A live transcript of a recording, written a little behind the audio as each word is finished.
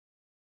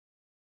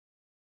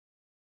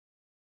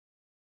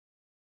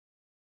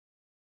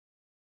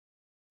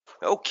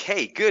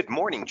Okay, good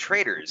morning,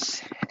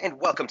 traders, and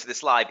welcome to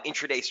this live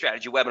intraday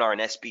strategy webinar on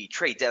SB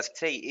Trade Desk.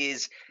 Today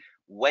is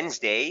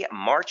Wednesday,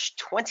 March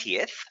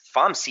 20th,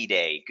 FOMC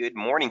Day. Good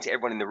morning to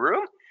everyone in the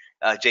room.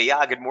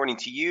 Jaya, good morning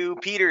to you.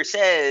 Peter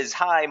says,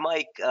 hi,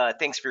 Mike.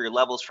 Thanks for your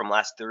levels from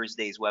last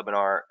Thursday's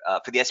webinar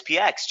for the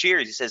SPX.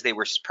 Cheers. He says they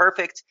were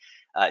perfect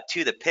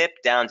to the pip,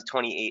 down to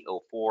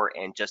 28.04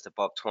 and just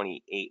above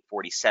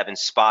 28.47.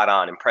 Spot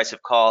on.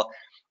 Impressive call.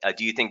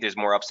 Do you think there's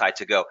more upside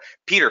to go?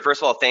 Peter,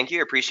 first of all, thank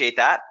you. Appreciate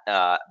that.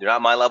 They're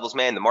not my levels,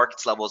 man. The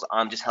market's levels.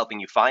 I'm just helping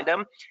you find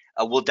them.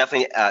 We'll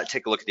definitely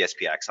take a look at the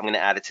SPX. I'm going to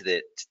add it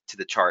to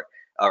the chart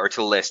or to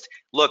the list.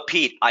 Look,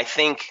 Pete, I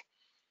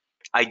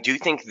do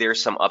think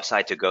there's some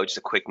upside to go. Just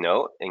a quick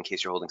note in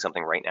case you're holding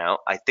something right now.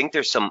 I think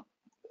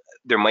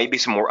there might be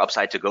some more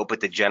upside to go,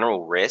 but the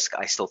general risk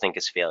I still think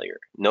is failure.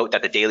 Note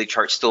that the daily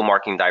chart's still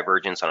marking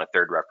divergence on a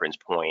third reference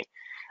point.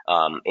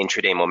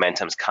 Intraday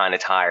momentum's kind of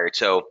tired,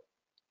 so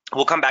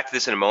we'll come back to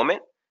this in a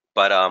moment,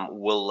 but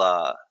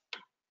we'll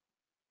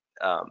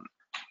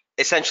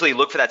essentially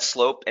look for that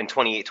slope, and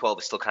 28.12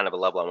 is still kind of a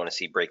level I want to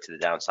see break to the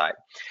downside.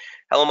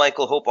 Hello,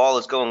 Michael. Hope all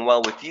is going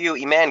well with you.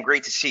 Iman,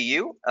 great to see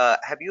you.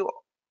 Have you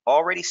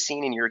already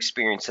seen in your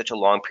experience such a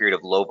long period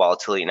of low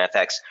volatility in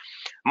FX?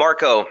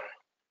 Marco,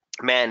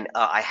 man,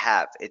 I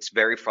have. It's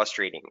very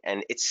frustrating,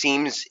 and it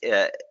seems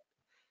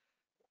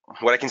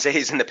what I can say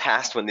is in the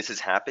past when this has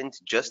happened,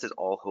 just as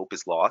all hope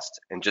is lost,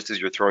 and just as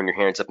you're throwing your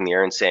hands up in the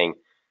air and saying,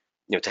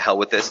 to hell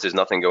with this, there's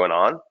nothing going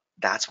on,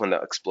 that's when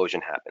the explosion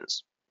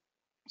happens.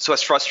 So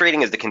as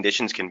frustrating as the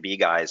conditions can be,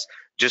 guys,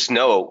 just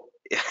know,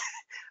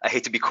 I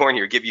hate to be corny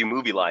or give you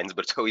movie lines,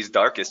 but it's always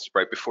darkest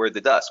right before the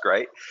dusk,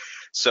 right?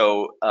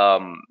 So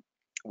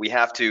we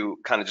have to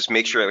kind of just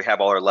make sure that we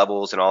have all our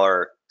levels and all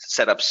our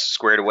setups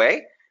squared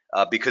away,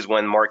 because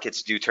when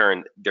markets do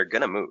turn, they're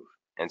going to move,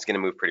 and it's going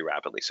to move pretty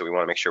rapidly. So we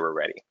want to make sure we're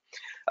ready.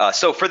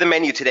 So for the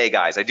menu today,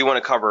 guys, I do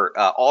want to cover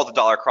all the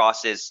dollar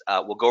crosses.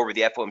 We'll go over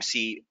the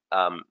FOMC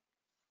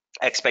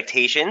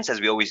expectations,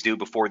 as we always do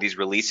before these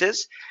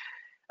releases.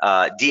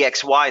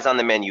 DXY is on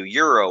the menu,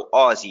 Euro,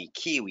 Aussie,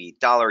 Kiwi,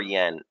 dollar,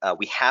 yen.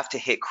 We have to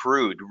hit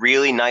crude.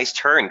 Really nice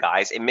turn,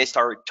 guys. It missed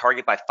our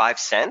target by 5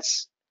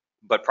 cents,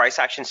 but price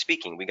action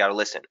speaking, we got to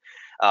listen.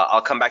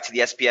 I'll come back to the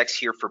SPX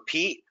here for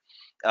Pete.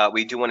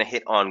 We do want to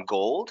hit on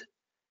gold.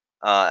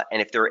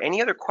 And if there are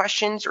any other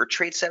questions or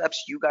trade setups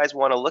you guys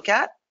want to look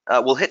at,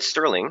 we'll hit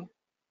sterling.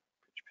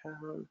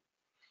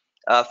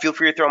 Feel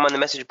free to throw them on the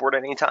message board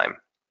at any time.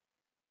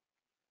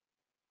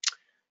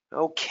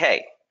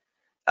 Okay.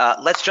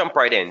 Let's jump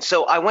right in.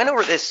 So I went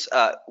over this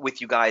with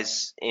you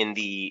guys in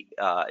the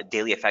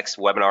Daily FX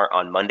webinar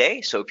on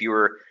Monday. So if you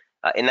were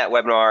in that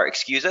webinar,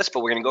 excuse us, but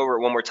we're going to go over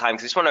it one more time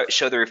because I just want to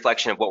show the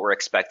reflection of what we're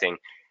expecting.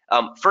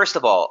 First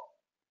of all,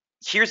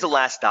 here's the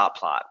last dot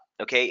plot.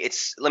 Okay,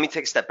 let me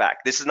take a step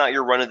back. This is not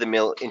your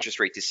run-of-the-mill interest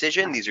rate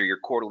decision. These are your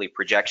quarterly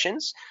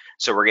projections.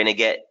 So we're going to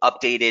get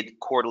updated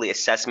quarterly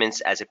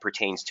assessments as it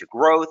pertains to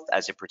growth,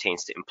 as it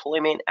pertains to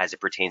employment, as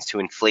it pertains to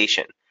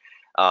inflation.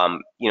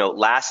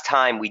 Last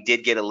time we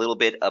did get a little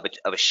bit of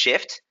a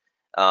shift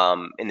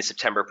in the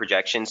September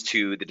projections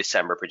to the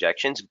December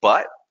projections,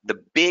 but the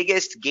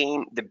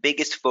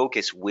biggest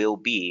focus will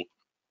be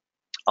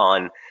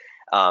on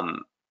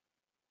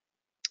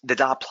the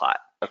dot plot.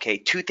 Okay,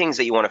 two things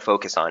that you want to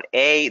focus on.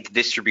 A, the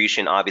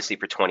distribution, obviously,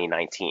 for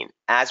 2019.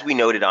 As we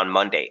noted on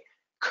Monday,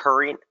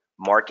 current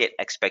market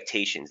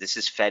expectations. This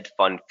is Fed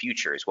fund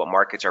futures, what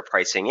markets are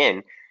pricing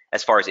in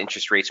as far as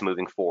interest rates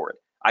moving forward.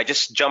 I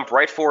just jumped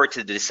right forward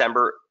to the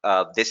December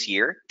of this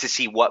year to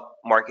see what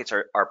markets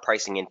are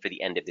pricing in for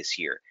the end of this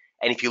year.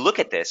 And if you look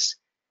at this,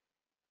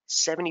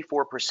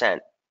 74%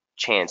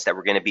 chance that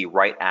we're going to be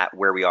right at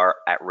where we are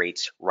at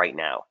rates right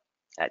now,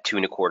 at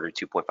 2.25%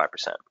 to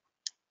 2.5%.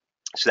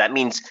 So that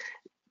means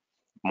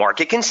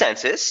market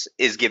consensus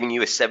is giving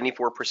you a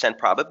 74%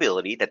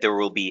 probability that there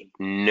will be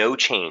no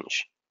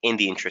change in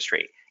the interest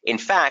rate. In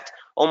fact,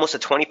 almost a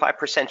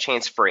 25%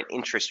 chance for an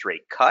interest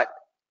rate cut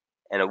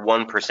and a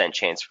 1%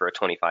 chance for a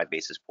 25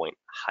 basis point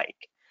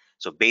hike.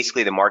 So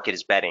basically the market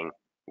is betting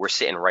we're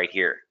sitting right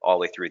here all the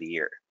way through the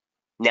year.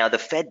 Now the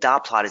Fed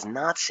dot plot is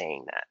not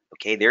saying that,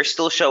 okay? They're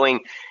still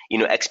showing,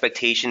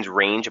 expectations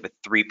range of a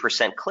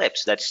 3% clip.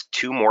 So that's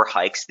 2 more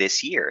hikes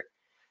this year.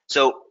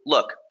 So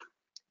look,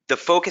 the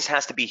focus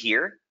has to be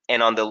here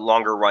and on the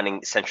longer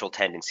running central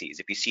tendencies.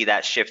 If you see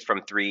that shift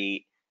from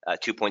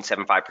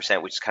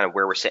 2.75%, which is kind of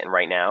where we're sitting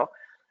right now,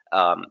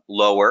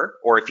 lower,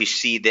 or if you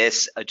see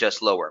this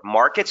adjust lower.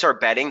 Markets are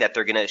betting that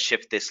they're going to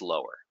shift this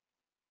lower.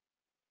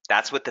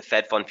 That's what the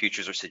Fed fund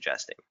futures are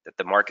suggesting, that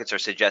the markets are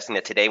suggesting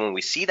that today when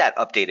we see that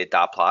updated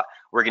dot plot,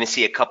 we're going to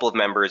see a couple of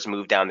members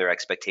move down their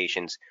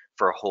expectations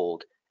for a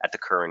hold at the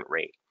current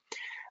rate.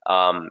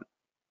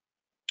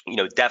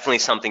 Definitely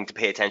something to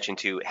pay attention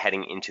to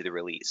heading into the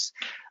release.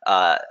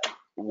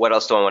 What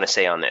else do I want to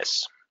say on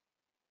this?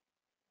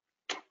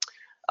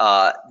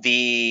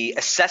 The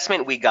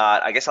assessment we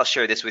got, I guess I'll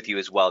share this with you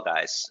as well,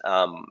 guys.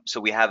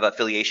 So we have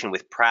affiliation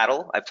with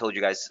Prattle. I've told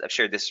you guys, I've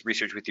shared this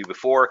research with you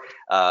before,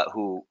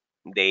 who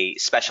They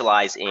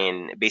specialize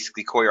in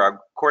basically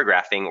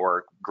choreographing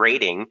or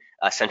grading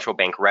central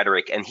bank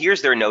rhetoric. And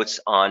here's their notes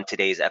on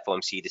today's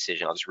FOMC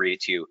decision. I'll just read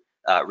it to you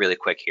really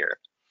quick here.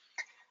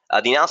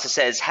 The analysis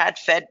says, had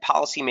Fed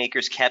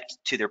policymakers kept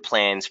to their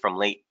plans from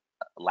late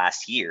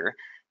last year,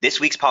 this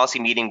week's policy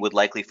meeting would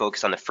likely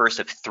focus on the first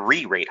of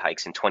 3 rate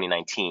hikes in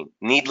 2019.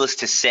 Needless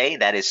to say,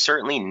 that is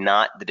certainly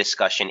not the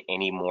discussion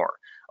anymore.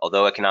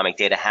 Although economic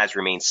data has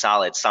remained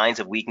solid, signs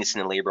of weakness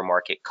in the labor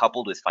market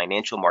coupled with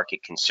financial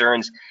market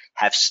concerns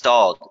have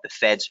stalled the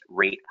Fed's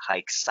rate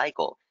hike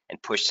cycle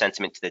and pushed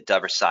sentiment to the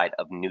other side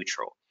of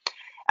neutral.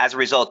 As a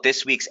result,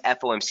 this week's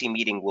FOMC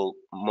meeting will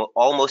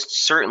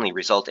almost certainly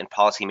result in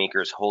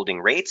policymakers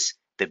holding rates.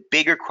 The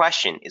bigger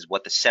question is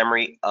what the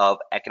summary of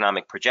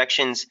economic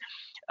projections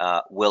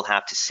will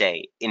have to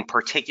say. In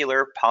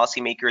particular,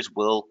 policymakers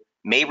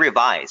may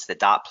revise the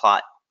dot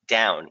plot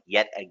down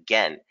yet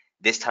again,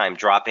 this time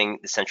dropping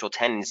the central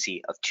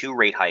tendency of 2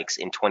 rate hikes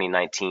in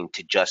 2019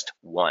 to just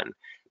 1.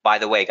 By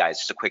the way, guys,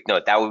 just a quick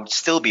note, that would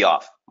still be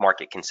off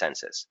market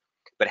consensus.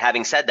 But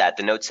having said that,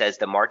 the note says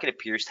the market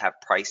appears to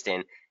have priced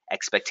in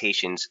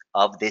expectations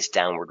of this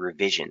downward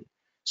revision.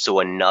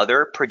 So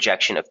another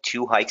projection of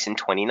 2 hikes in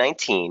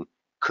 2019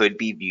 could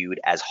be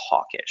viewed as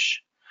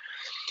hawkish.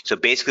 So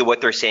basically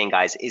what they're saying,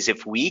 guys, is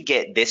if we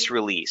get this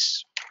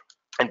release,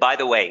 and by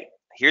the way,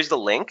 here's the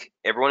link.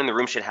 Everyone in the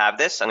room should have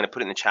this. I'm going to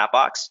put it in the chat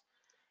box.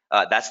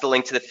 That's the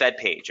link to the Fed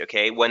page,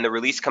 okay? When the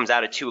release comes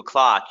out at 2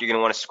 o'clock, you're going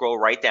to want to scroll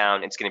right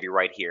down. It's going to be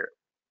right here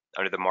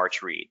under the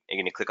March read. You're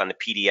going to click on the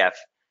PDF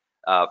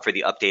for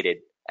the updated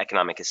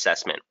economic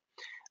assessment.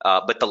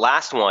 But the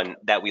last one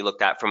that we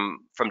looked at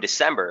from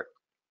December,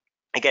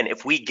 again,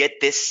 if we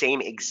get this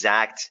same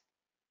exact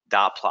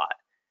dot plot,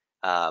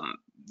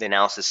 the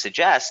analysis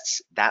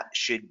suggests that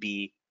should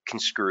be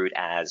construed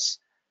as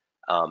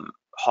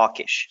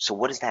hawkish. So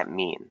what does that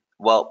mean?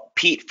 Well,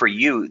 Pete, for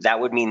you,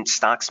 that would mean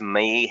stocks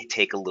may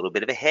take a little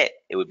bit of a hit.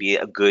 It would be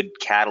a good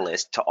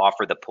catalyst to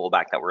offer the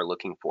pullback that we're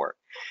looking for.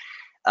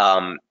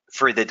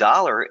 For the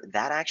dollar,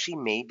 that actually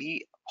may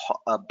be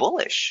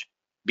bullish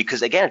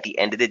because, again, at the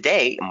end of the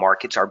day,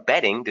 markets are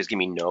betting there's going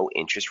to be no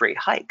interest rate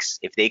hikes.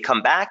 If they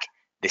come back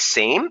the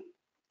same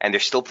and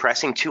they're still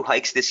pressing 2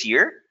 hikes this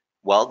year,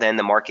 well, then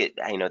the market,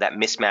 that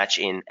mismatch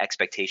in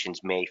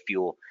expectations may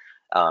fuel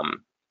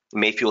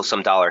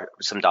some dollar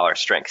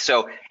strength.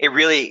 So it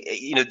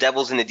really,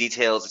 devil's in the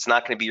details. It's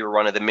not going to be your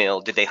run of the mill.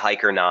 Did they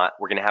hike or not?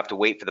 We're going to have to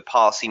wait for the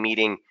policy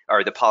meeting,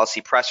 or the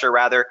policy presser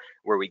rather,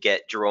 where we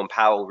get Jerome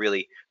Powell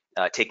really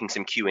taking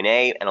some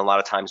Q&A, and a lot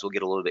of times we'll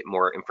get a little bit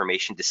more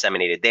information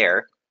disseminated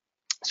there.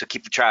 So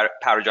keep the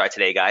powder dry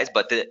today, guys.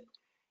 But the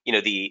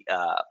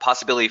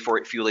possibility for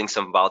it fueling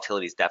some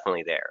volatility is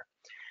definitely there.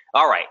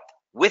 All right.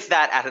 With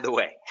that out of the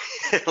way,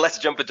 let's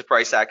jump into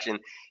price action.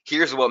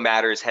 Here's what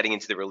matters heading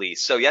into the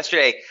release. So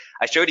yesterday,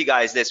 I showed you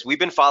guys this. We've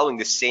been following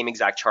the same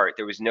exact chart.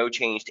 There was no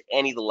change to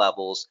any of the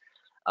levels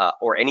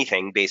or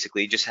anything,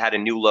 basically. Just had a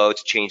new low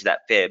to change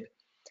that fib.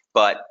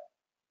 But,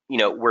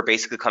 we're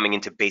basically coming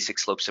into basic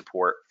slope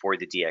support for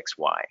the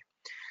DXY.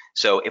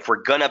 So if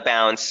we're going to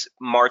bounce,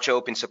 March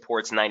open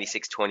supports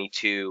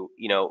 96.22.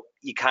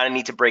 You kind of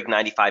need to break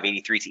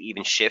 95.83 to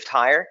even shift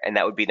higher, and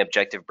that would be an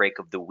objective break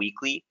of the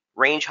weekly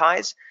range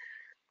highs.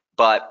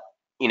 But,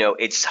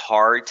 it's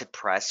hard to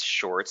press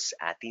shorts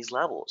at these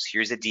levels.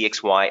 Here's the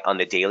DXY on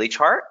the daily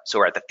chart. So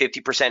we're at the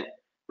 50%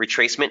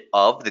 retracement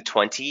of the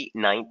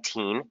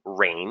 2019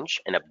 range,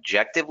 an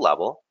objective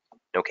level,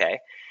 okay?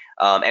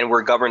 And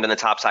we're governed on the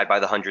top side by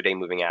the 100-day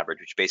moving average,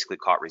 which basically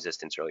caught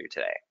resistance earlier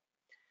today.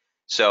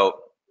 So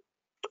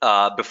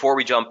before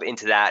we jump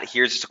into that,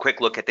 here's just a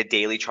quick look at the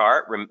daily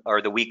chart,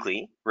 or the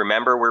weekly.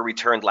 Remember where we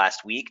turned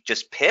last week,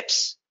 just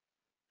pips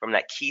from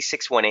that key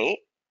 618.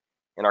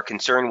 And our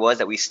concern was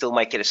that we still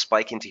might get a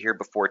spike into here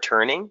before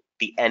turning.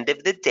 The end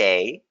of the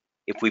day,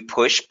 if we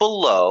push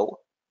below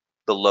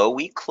the low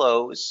week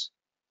close,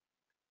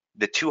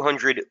 the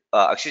 200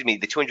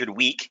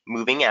 week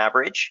moving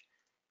average,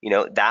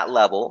 that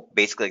level,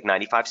 basically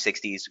like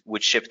 95.60s,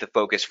 would shift the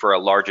focus for a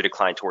larger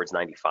decline towards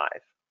 95.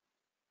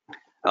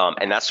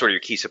 And that's sort of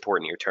your key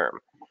support near term.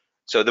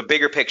 So the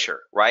bigger picture,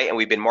 right? And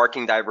we've been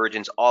marking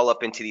divergence all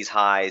up into these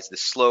highs. The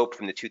slope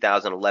from the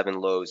 2011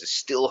 lows is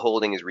still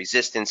holding as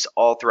resistance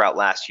all throughout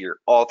last year,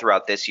 all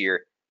throughout this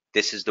year.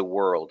 This is the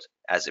world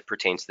as it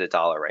pertains to the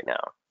dollar right now.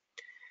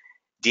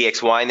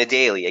 DXY in the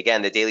daily,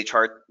 again, the daily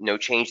chart, no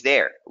change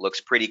there. Looks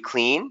pretty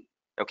clean,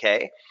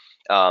 okay?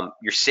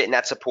 You're sitting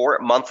at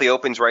support. Monthly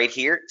opens right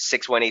here,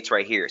 618's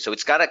right here. So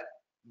it's got to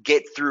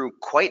get through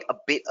quite a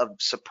bit of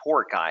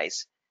support,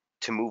 guys,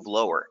 to move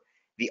lower.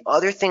 The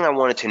other thing I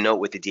wanted to note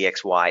with the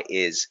DXY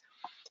is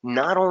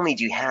not only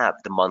do you have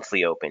the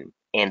monthly open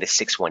and the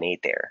 618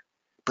 there,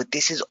 but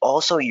this is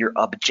also your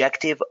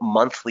objective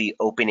monthly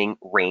opening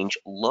range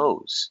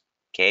lows.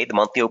 Okay, the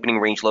monthly opening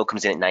range low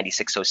comes in at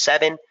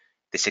 96.07,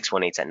 the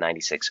 618's at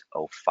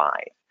 96.05.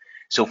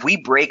 So if we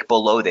break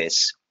below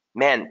this,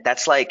 man,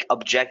 that's like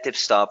objective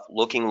stuff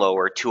looking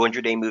lower,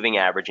 200-day moving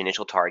average,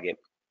 initial target.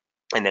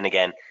 And then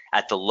again,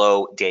 at the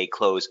low day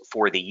close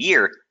for the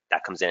year,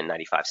 that comes in at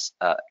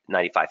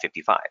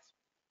 95.55,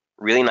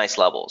 really nice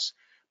levels.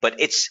 But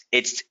it's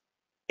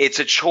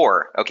a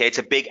chore, okay? It's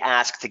a big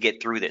ask to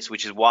get through this,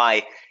 which is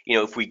why,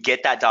 if we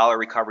get that dollar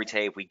recovery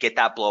today, if we get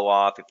that blow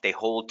off, if they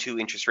hold 2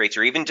 interest rates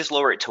or even just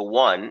lower it to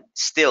 1,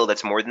 still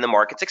that's more than the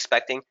market's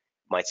expecting.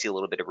 Might see a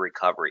little bit of a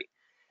recovery.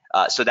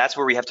 So that's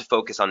where we have to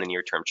focus on the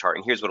near-term chart.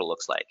 And here's what it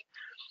looks like.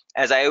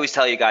 As I always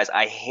tell you guys,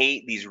 I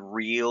hate these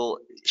real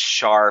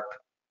sharp,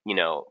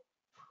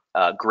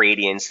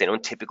 gradients. They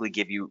don't typically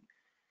give you,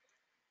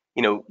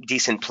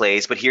 decent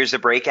plays. But here's the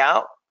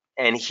breakout,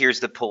 and here's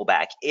the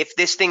pullback. If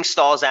this thing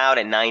stalls out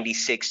at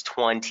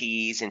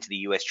 96.20s into the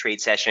U.S.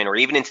 trade session, or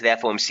even into the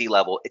FOMC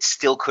level, it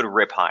still could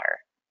rip higher.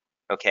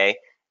 Okay,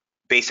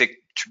 basic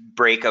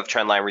break of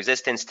trendline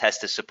resistance,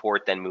 test the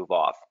support, then move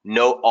off.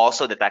 Note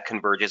also that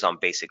converges on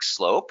basic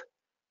slope.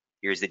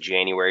 Here's the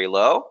January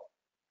low.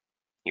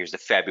 Here's the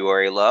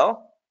February low.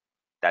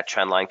 That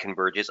trend line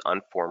converges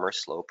on former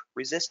slope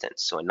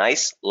resistance. So a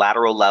nice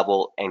lateral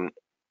level, and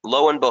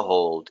lo and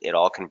behold, it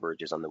all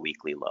converges on the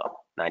weekly low,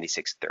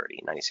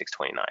 96.30,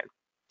 96.29.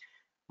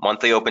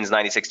 Monthly opens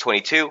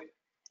 96.22.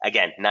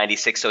 Again,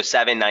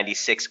 96.07,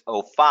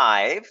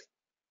 96.05.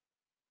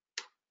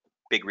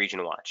 Big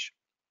region watch.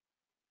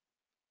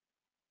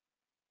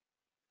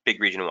 Big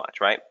region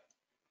watch, right?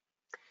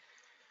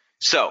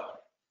 So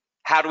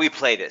how do we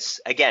play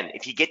this? Again,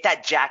 if you get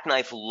that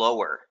jackknife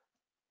lower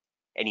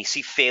and you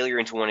see failure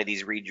into one of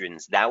these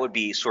regions, that would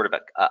be sort of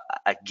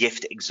a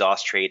gift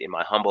exhaust trade, in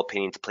my humble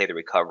opinion, to play the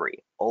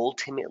recovery.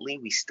 Ultimately,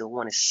 we still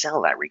want to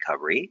sell that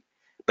recovery,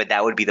 but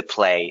that would be the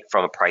play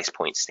from a price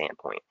point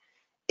standpoint.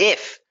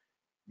 If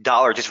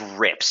dollar just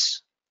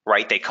rips,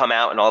 right? They come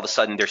out and all of a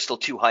sudden there's still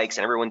 2 hikes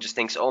and everyone just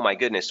thinks, oh my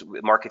goodness,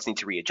 markets need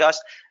to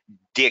readjust.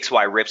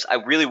 DXY rips, I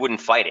really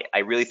wouldn't fight it. I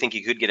really think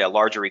you could get a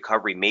larger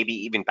recovery, maybe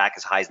even back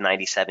as high as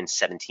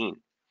 97.17.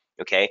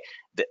 Okay,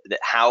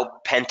 how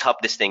pent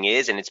up this thing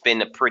is, and it's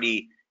been a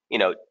pretty,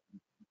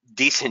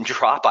 decent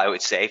drop, I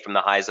would say, from the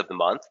highs of the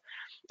month.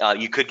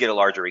 You could get a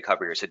larger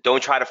recovery here. So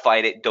don't try to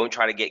fight it. Don't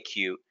try to get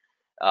cute.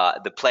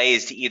 The play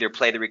is to either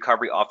play the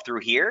recovery off through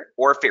here,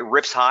 or if it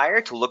rips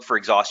higher, to look for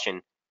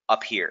exhaustion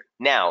up here.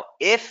 Now,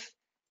 if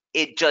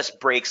it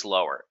just breaks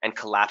lower and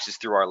collapses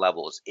through our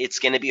levels, it's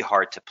going to be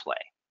hard to play.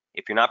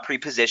 If you're not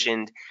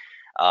pre-positioned,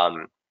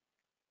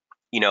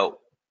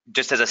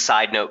 just as a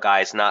side note,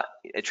 guys, not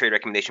a trade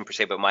recommendation per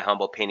se, but my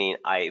humble opinion,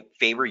 I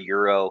favor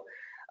euro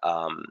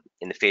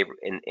in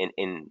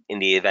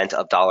the event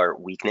of dollar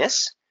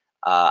weakness.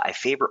 I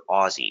favor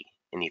Aussie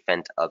in the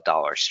event of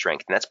dollar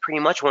strength, and that's pretty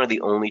much one of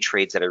the only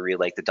trades that I really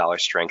like the dollar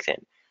strength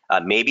in.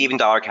 Maybe even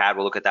dollar CAD.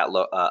 We'll look at that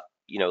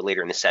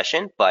later in the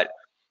session, but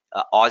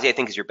Aussie I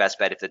think is your best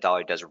bet if the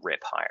dollar does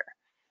rip higher.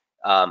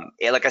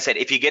 Like I said,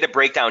 if you get a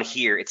breakdown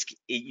here,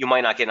 you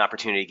might not get an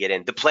opportunity to get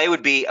in. The play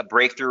would be a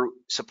breakthrough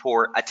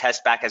support, a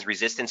test back as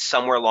resistance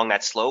somewhere along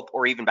that slope,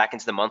 or even back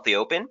into the monthly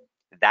open.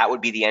 That would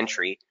be the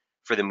entry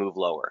for the move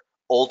lower.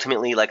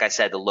 Ultimately, like I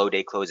said, the low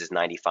day close is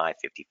 95.55.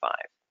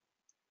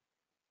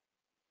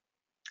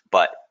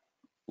 But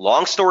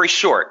long story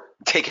short,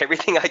 take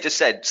everything I just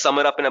said, sum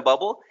it up in a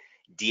bubble.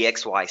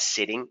 DXY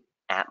sitting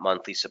at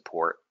monthly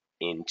support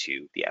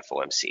into the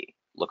FOMC.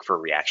 Look for a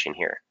reaction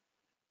here.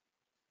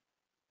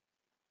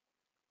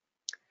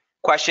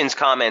 Questions,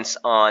 comments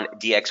on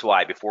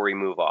DXY before we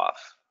move off?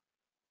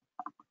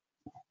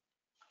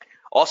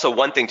 Also,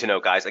 one thing to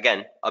note, guys,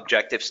 again,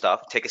 objective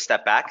stuff. Take a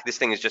step back. This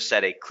thing is just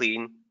set a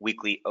clean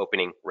weekly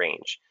opening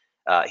range.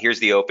 Here's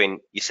the open.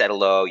 You set a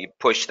low, you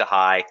push the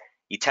high,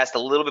 you test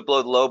a little bit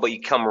below the low, but you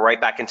come right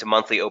back into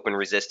monthly open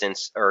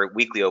resistance, or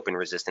weekly open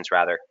resistance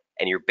rather,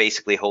 and you're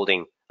basically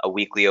holding a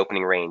weekly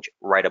opening range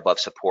right above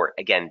support.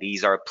 Again,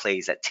 these are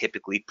plays that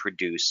typically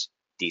produce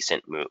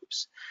decent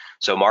moves.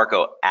 So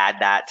Marco, add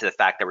that to the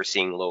fact that we're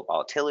seeing low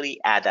volatility,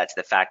 add that to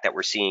the fact that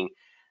we're seeing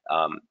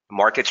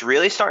markets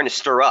really starting to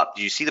stir up.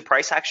 Did you see the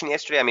price action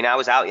yesterday? I mean, I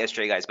was out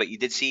yesterday, guys, but you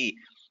did see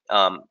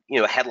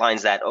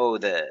headlines that,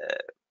 the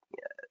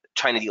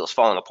China deal is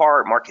falling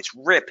apart, markets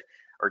rip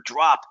or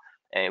drop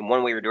and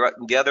one way or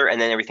the other, and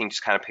then everything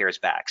just kind of pairs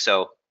back.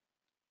 So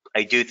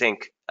I do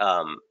think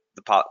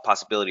the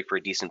possibility for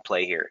a decent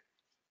play here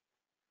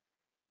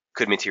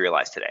could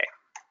materialize today.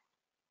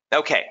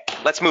 Okay,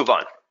 let's move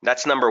on.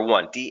 That's number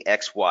one,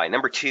 DXY.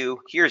 Number two,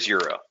 here's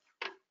Euro.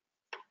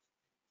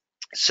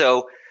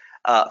 So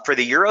for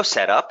the Euro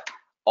setup,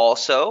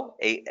 also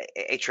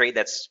a trade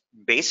that's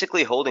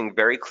basically holding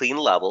very clean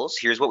levels.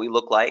 Here's what we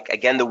look like.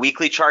 Again, the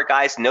weekly chart,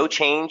 guys, no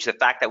change. The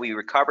fact that we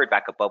recovered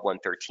back above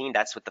 113,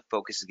 that's what the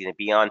focus is going to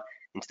be on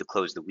into the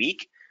close of the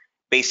week.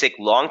 Basic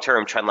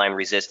long-term trendline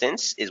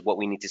resistance is what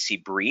we need to see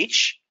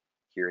breach.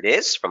 Here it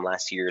is from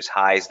last year's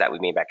highs that we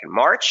made back in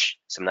March.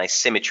 Some nice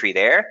symmetry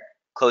there.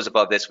 Close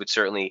above this would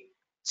certainly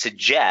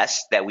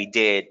suggest that we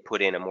did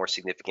put in a more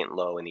significant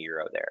low in the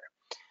Euro there.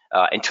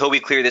 Until we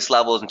clear this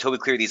levels, until we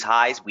clear these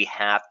highs, we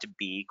have to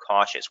be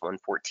cautious.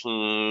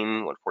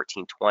 114,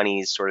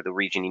 114.20 is sort of the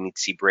region you need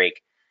to see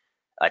break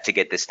to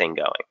get this thing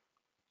going.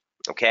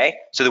 Okay,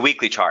 so the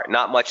weekly chart,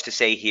 not much to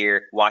say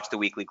here. Watch the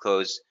weekly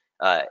close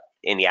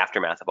in the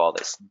aftermath of all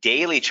this.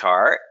 Daily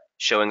chart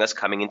showing us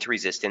coming into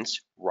resistance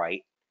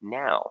right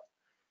now.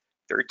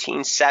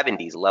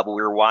 1370 is the level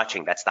we were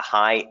watching. That's the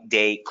high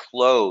day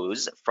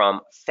close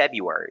from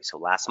February. So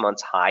last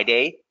month's high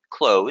day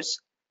close.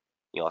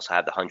 You also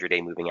have the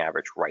 100-day moving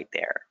average right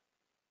there.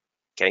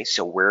 Okay,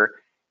 so we're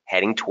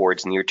heading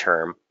towards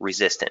near-term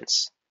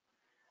resistance.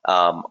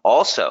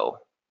 Also,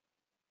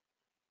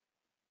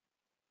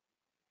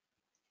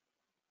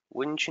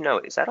 wouldn't you know,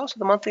 is that also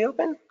the monthly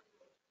open?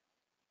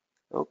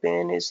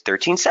 Open is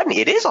 1370.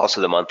 It is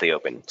also the monthly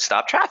open.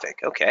 Stop traffic.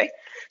 Okay.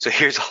 So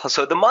here's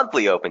also the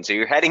monthly open. So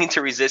you're heading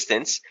into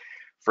resistance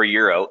for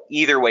euro.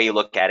 Either way you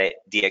look at it,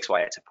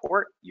 DXY at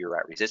support, euro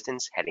at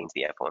resistance, heading to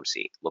the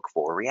FOMC. Look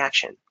for a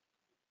reaction.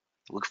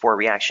 Look for a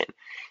reaction.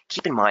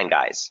 Keep in mind,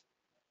 guys,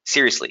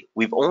 seriously,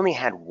 we've only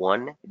had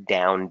one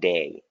down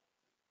day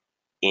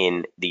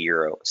in the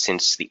euro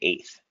since the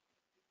 8th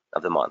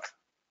of the month.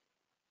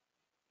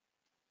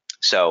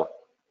 So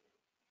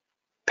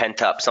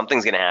pent up,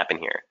 something's going to happen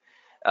here.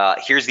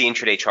 Here's the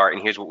intraday chart,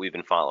 and here's what we've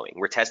been following.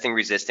 We're testing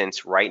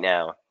resistance right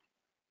now.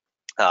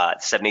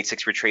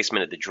 786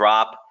 retracement of the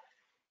drop.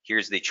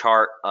 Here's the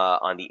chart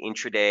on the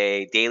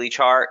intraday daily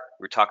chart.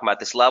 We're talking about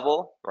this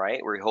level,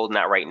 right? We're holding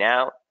that right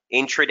now.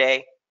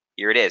 Intraday,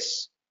 here it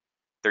is,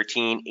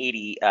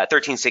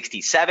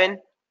 1367,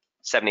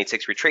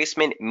 786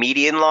 retracement,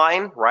 median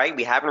line, right?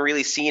 We haven't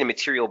really seen a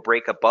material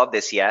break above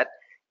this yet.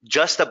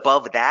 Just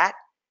above that,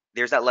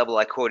 there's that level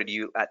I quoted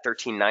you at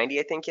 1390,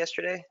 I think,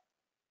 yesterday.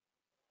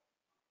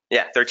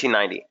 Yeah,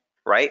 1390,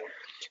 right?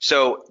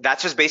 So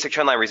that's just basic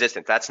trendline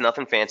resistance. That's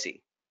nothing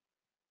fancy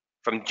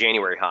from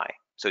January high.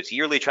 So it's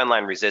yearly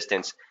trendline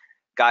resistance.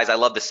 Guys, I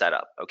love the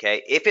setup,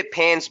 okay? If it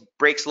pans,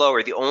 breaks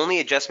lower, the only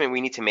adjustment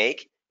we need to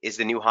make is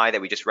the new high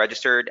that we just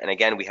registered. And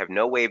again, we have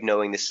no way of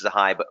knowing this is a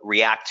high, but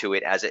react to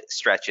it as it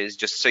stretches,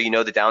 just so you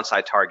know the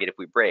downside target if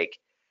we break.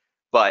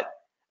 But,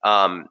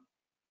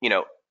 you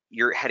know,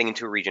 you're heading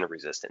into a region of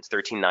resistance,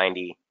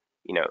 1390,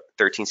 you know,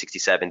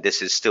 1367.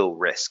 This is still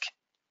risk.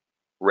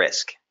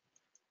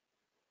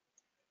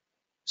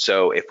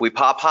 So if we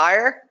pop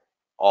higher,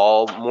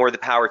 all more the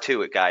power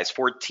to it, guys.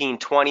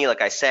 1420,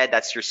 like I said,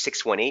 that's your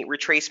 618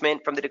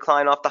 retracement from the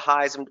decline off the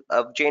highs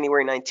of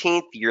January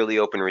 19th. Yearly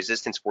open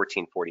resistance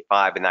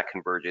 1445, and that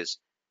converges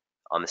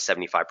on the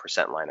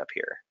 75% line up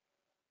here.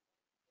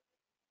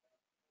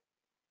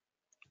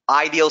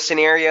 Ideal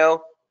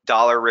scenario,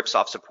 dollar rips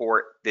off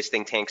support. This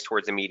thing tanks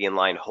towards the median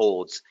line,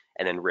 holds,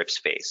 and then rips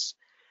face.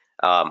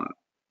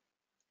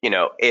 You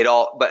know, it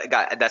all, but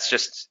that's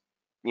just,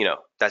 you know,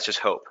 that's just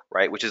hope,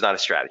 right? Which is not a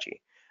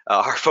strategy.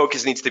 Our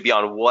focus needs to be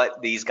on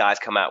what these guys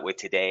come out with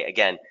today.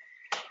 Again,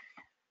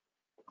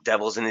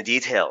 devil's in the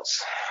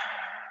details.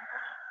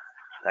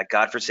 That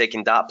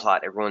godforsaken dot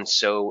plot everyone's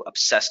so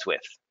obsessed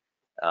with.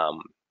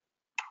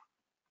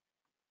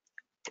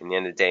 In the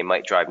end of the day,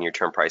 might drive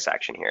near-term price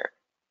action here.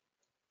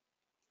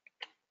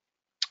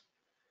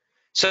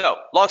 So,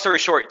 long story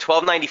short,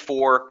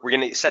 1294, we're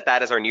going to set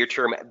that as our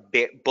near-term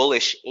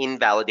bullish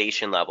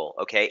invalidation level,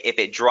 okay? If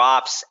it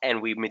drops and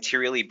we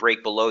materially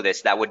break below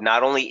this, that would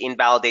not only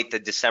invalidate the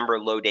December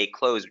low day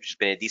close, which has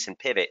been a decent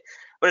pivot,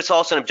 but it's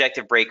also an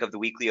objective break of the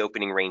weekly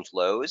opening range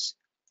lows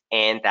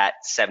and that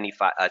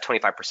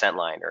 25%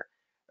 line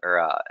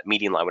or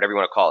median line, whatever you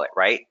want to call it,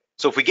 right?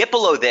 So if we get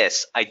below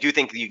this, I do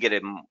think that you get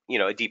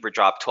a deeper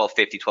drop,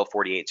 1250,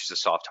 1248, just a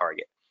soft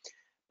target.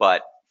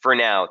 But for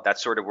now,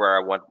 that's sort of where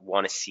I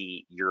want to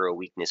see euro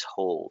weakness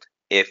hold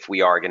if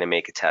we are going to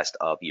make a test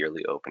of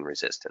yearly open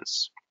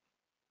resistance.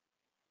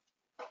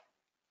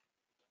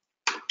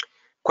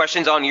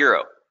 Questions on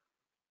euro?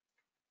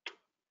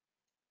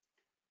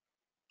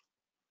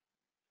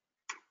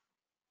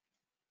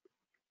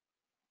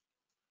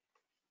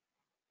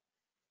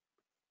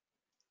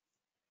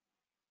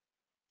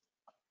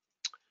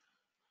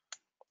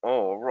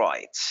 All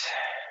right.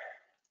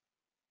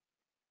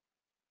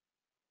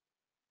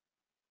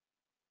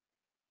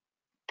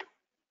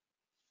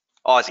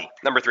 Aussie,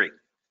 number 3.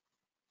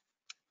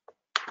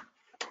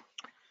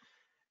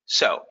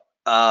 So,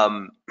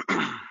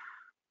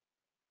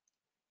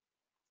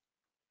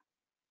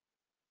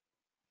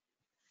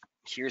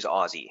 here's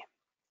Aussie.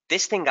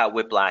 This thing got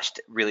whiplashed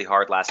really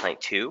hard last night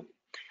too.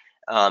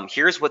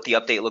 Here's what the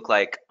update looked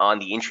like on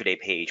the intraday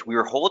page. We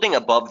were holding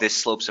above this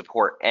slope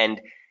support, and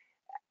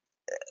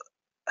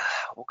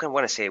what do I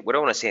want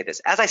to say at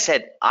this? As I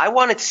said, I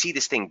wanted to see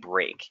this thing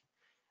break.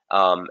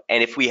 And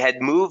if we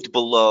had moved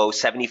below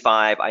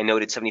 75, I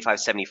noted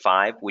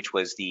 75.75, which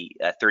was the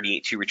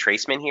 38.2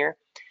 retracement here.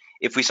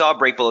 If we saw a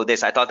break below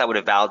this, I thought that would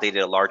have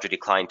validated a larger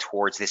decline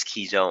towards this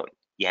key zone.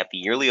 You have the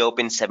yearly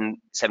open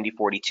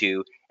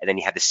 70.42, and then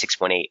you have the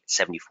 618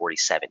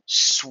 70.47.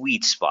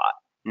 Sweet spot.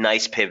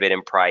 Nice pivot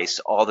in price,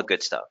 all the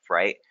good stuff,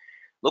 right?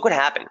 Look what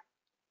happened.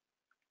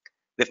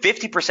 The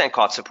 50%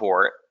 caught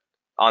support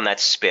on that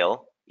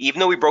spill. Even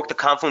though we broke the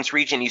confluence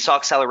region, you saw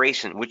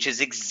acceleration, which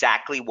is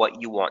exactly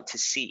what you want to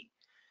see.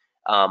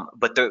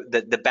 But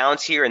the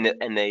bounce here and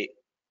the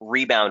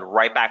rebound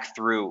right back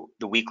through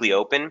the weekly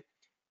open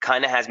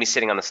kind of has me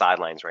sitting on the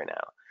sidelines right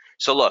now.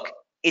 So look,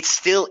 it's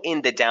still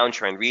in the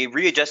downtrend. We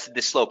readjusted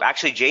the slope.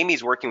 Actually,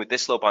 Jamie's working with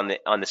this slope on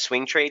the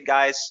swing trade,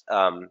 guys.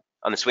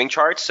 on the swing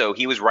charts. So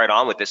he was right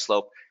on with this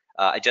slope.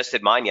 I just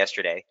did mine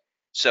yesterday.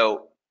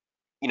 So,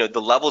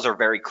 the levels are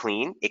very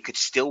clean. It could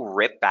still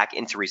rip back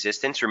into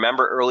resistance.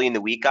 Remember early in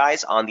the week,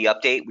 guys, on the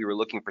update, we were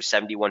looking for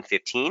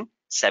 71.15,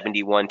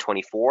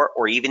 71.24,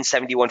 or even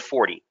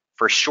 71.40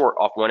 for short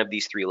off one of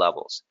these three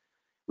levels.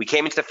 We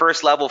came into the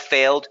first level,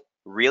 failed.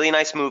 Really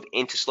nice move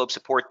into slope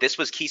support. This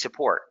was key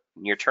support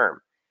near term.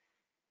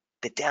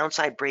 The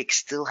downside break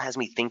still has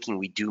me thinking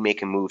we do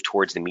make a move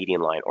towards the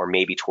median line or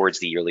maybe towards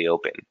the yearly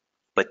open.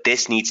 But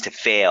this needs to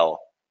fail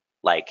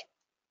like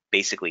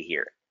basically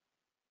here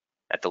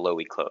at the low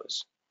week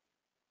close.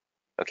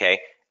 Okay.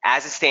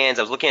 As it stands,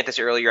 I was looking at this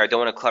earlier. I don't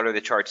want to clutter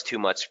the charts too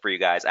much for you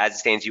guys. As it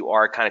stands, you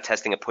are kind of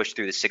testing a push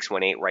through the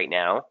 618 right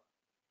now.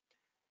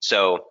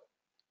 So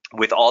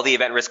with all the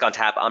event risk on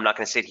tap, I'm not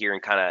going to sit here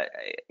and kind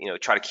of,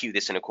 try to cue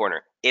this in a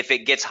corner. If it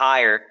gets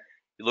higher,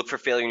 you look for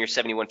failure in your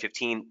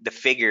 71.15. The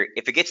figure,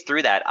 if it gets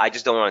through that, I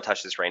just don't want to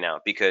touch this right now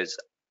because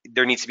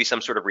there needs to be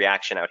some sort of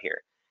reaction out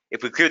here.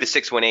 If we clear the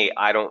 618,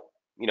 I don't,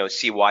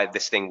 see why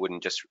this thing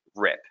wouldn't just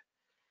rip.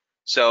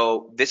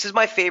 So this is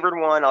my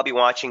favorite one. I'll be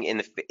watching in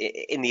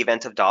the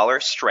event of dollar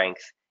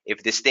strength.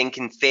 If this thing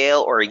can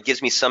fail or it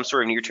gives me some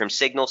sort of near-term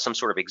signal, some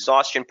sort of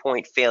exhaustion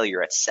point,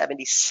 failure at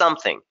 70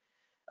 something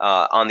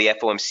on the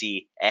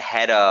FOMC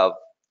ahead of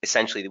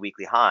essentially the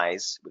weekly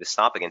highs with a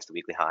stop against the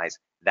weekly highs,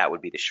 that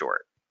would be the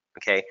short.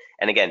 Okay.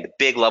 And again, the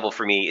big level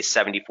for me is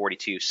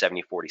 70.42,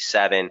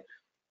 70.47,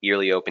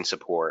 yearly open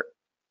support,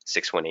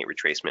 618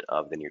 retracement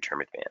of the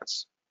near-term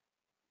advance.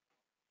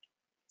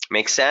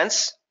 Makes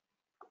sense?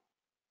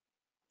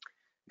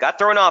 Got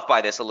thrown off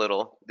by this a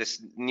little,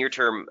 this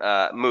near-term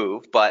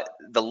move, but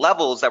the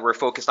levels that we're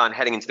focused on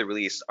heading into the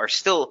release are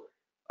still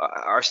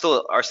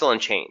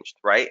unchanged,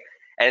 right?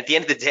 And at the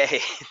end of the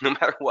day, no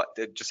matter what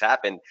just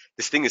happened,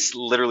 this thing is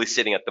literally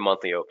sitting at the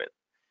monthly open.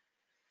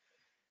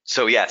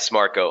 So yes,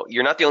 Marco,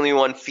 you're not the only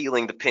one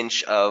feeling the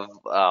pinch of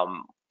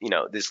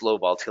this low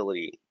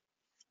volatility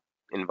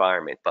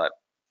environment, but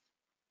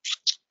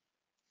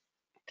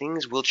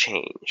things will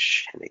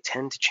change, and they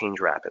tend to change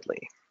rapidly.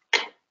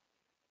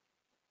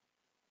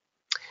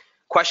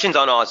 Questions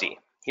on Aussie.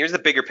 Here's the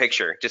bigger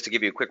picture, just to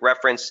give you a quick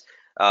reference.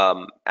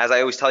 As I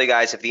always tell you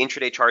guys, if the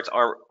intraday charts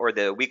aren't or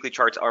the weekly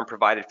charts aren't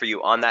provided for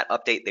you on that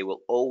update, they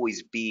will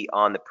always be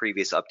on the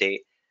previous update.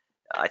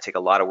 I take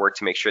a lot of work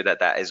to make sure that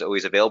that is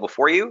always available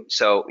for you.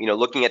 So,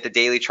 looking at the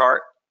daily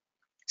chart,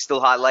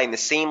 still highlighting the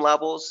same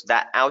levels.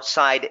 That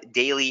outside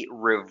daily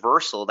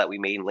reversal that we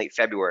made in late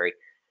February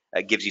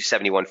gives you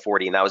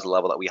 71.40, and that was the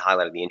level that we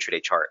highlighted in the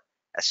intraday chart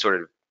as sort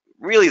of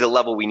really the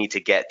level we need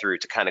to get through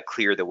to kind of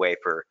clear the way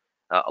for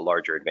a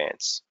larger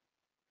advance.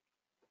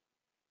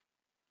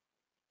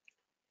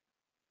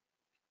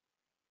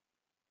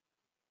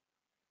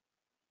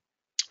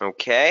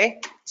 Okay,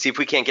 see if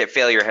we can't get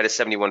failure ahead of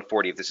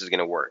 71.40 if this is going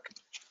to work.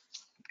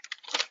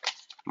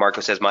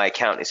 Marco says my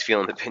account is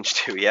feeling the pinch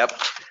too. Yep,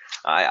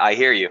 I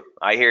hear you.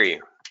 I hear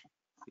you.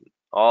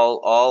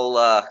 All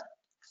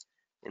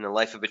in the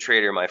life of a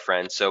trader, my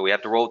friend. So we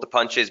have to roll with the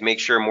punches. Make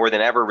sure more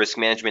than ever risk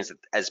management is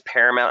as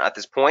paramount at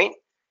this point.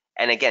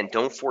 And again,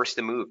 don't force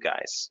the move,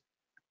 guys.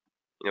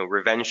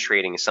 Revenge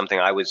trading is something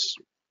I was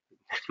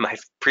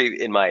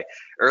in my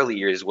early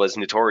years was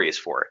notorious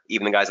for.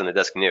 Even the guys on the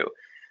desk knew.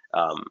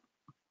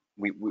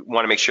 We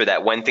want to make sure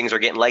that when things are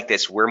getting like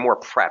this, we're more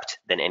prepped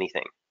than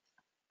anything.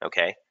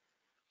 Okay.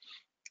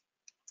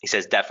 He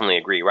says, definitely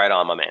agree. Right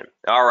on, my man.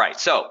 All right.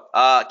 So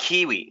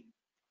Kiwi,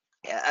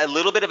 a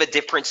little bit of a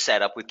different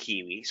setup with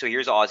Kiwi. So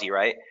here's Aussie,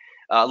 right?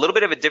 A little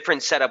bit of a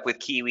different setup with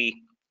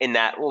Kiwi in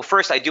that, well,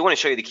 first, I do want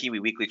to show you the Kiwi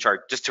weekly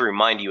chart just to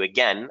remind you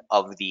again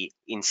of the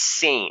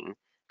insane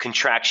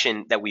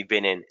contraction that we've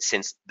been in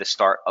since the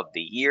start of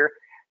the year.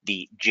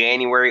 The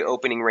January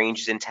opening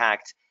range is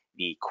intact.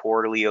 The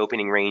quarterly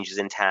opening range is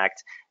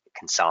intact. The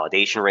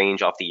consolidation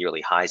range off the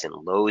yearly highs and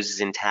lows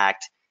is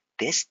intact.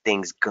 This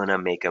thing's gonna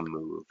make a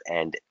move.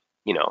 And,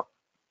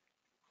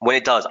 when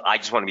it does, I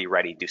just want to be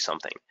ready to do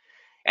something.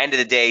 End of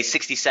the day,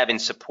 67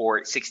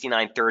 support,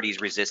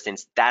 69.30s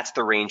resistance. That's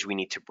the range we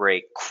need to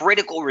break.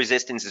 Critical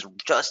resistance is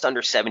just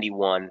under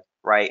 71,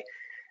 right?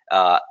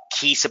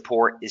 Key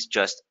support is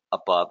just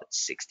above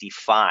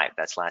 65.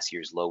 That's last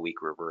year's low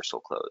week reversal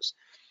close.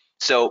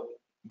 So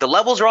the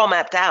levels are all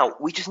mapped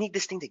out. We just need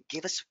this thing to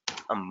give us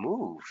a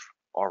move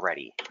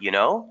already,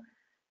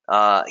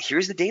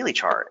 Here's the daily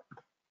chart.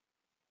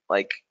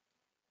 Like,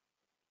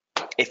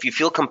 if you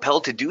feel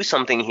compelled to do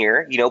something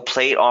here,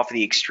 play it off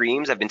the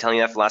extremes. I've been telling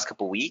you that for the last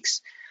couple of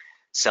weeks.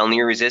 Sell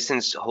near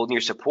resistance, hold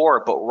near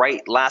support. But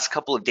last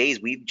couple of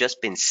days, we've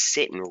just been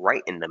sitting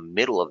right in the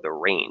middle of the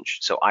range.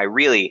 So I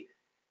really,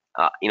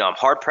 I'm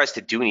hard pressed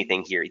to do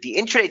anything here. The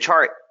intraday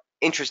chart,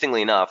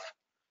 interestingly enough,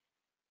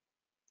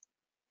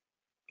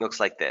 looks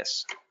like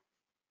this.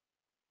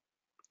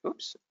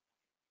 Oops.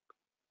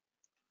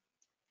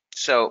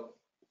 So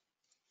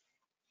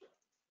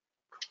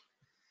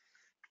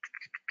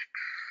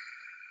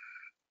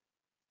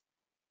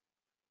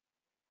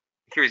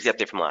here's the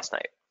update from last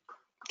night.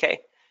 Okay.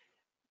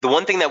 The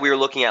one thing that we were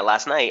looking at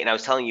last night, and I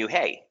was telling you,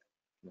 hey,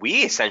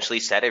 we essentially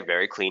set a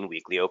very clean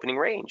weekly opening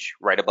range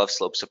right above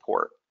slope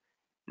support.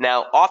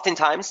 Now,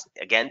 oftentimes,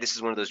 again, this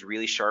is one of those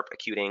really sharp,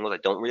 acute angles. I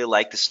don't really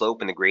like the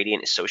slope and the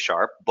gradient is so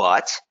sharp,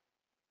 but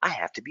I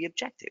have to be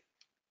objective.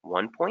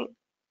 1 point,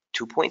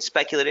 2 point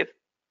speculative,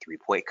 3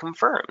 point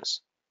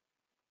confirms.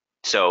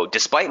 So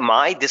despite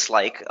my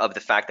dislike of the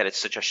fact that it's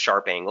such a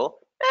sharp angle,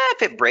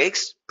 if it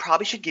breaks,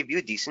 probably should give you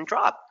a decent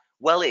drop.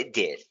 Well, it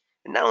did.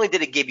 And not only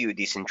did it give you a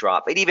decent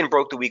drop, it even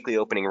broke the weekly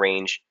opening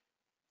range.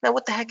 Now,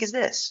 what the heck is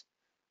this?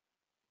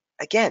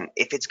 Again,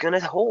 if it's going to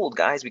hold,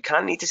 guys, we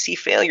kind of need to see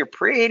failure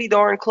pretty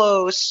darn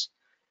close.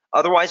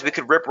 Otherwise, we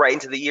could rip right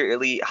into the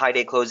yearly high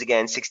day close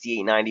again.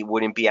 68.90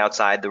 wouldn't be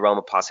outside the realm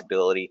of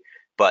possibility.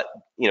 But,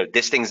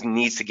 this thing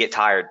needs to get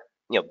tired,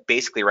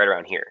 basically right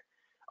around here.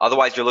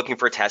 Otherwise, you're looking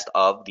for a test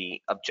of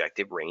the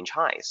objective range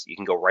highs. You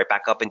can go right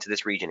back up into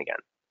this region again.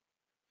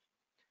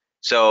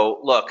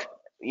 So look,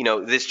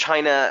 this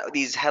China,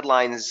 these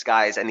headlines,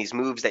 guys, and these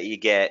moves that you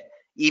get,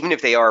 even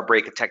if they are a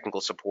break of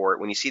technical support,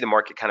 when you see the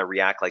market kind of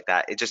react like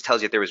that, it just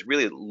tells you that there was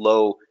really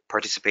low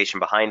participation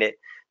behind it.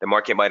 The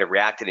market might have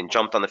reacted and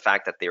jumped on the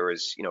fact that there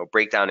was,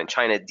 breakdown in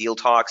China deal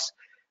talks.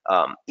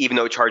 Even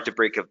though it charged a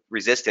break of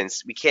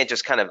resistance, we can't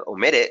just kind of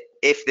omit it.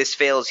 If this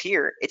fails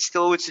here, it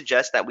still would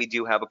suggest that we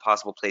do have a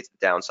possible play to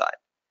the downside.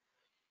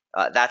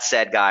 That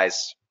said,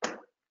 guys,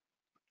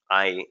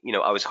 I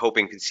was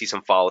hoping to see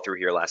some follow through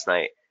here last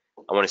night.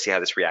 I want to see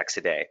how this reacts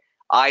today.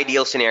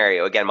 Ideal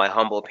scenario, again, my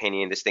humble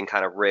opinion, this thing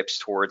kind of rips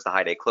towards the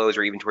high day close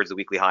or even towards the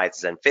weekly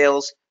highs and then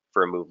fails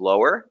for a move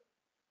lower.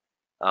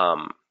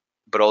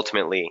 But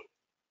ultimately,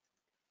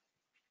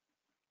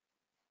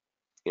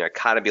 I'd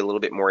kind of be a little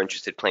bit more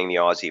interested playing the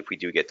Aussie if we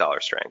do get dollar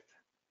strength.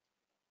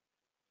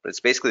 But it's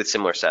basically a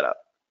similar setup.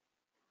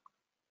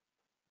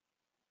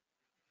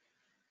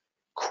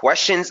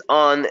 Questions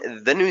on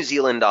the New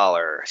Zealand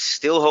dollar.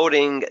 Still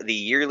holding the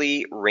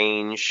yearly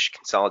range,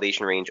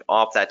 consolidation range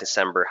off that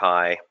December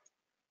high.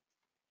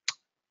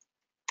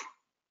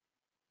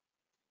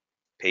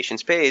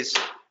 Patience pays.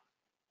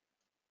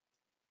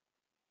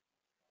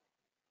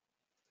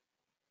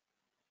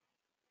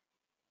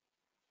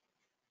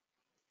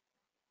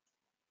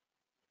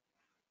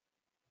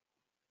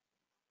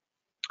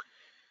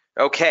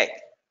 Okay,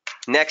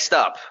 next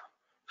up,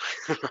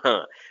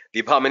 the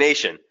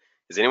abomination.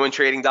 Is anyone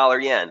trading dollar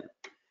yen?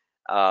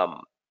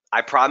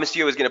 I promised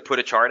you I was going to put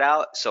a chart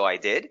out, so I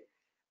did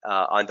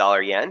on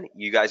dollar yen.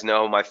 You guys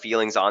know my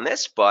feelings on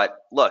this, but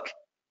look,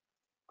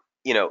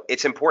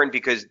 it's important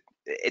because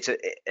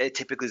it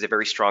typically is a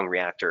very strong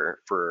reactor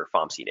for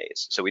FOMC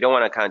days. So we don't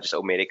want to kind of just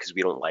omit it because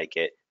we don't like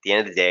it. At the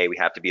end of the day, we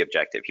have to be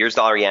objective. Here's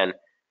dollar yen.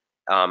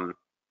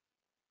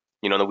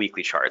 The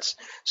weekly charts.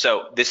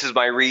 So this is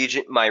my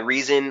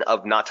reason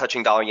of not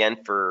touching dollar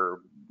yen for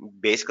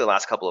basically the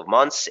last couple of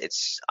months.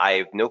 I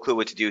have no clue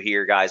what to do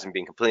here, guys. I'm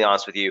being completely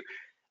honest with you.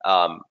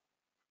 The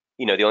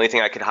only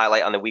thing I could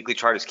highlight on the weekly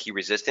chart is key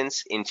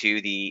resistance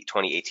into the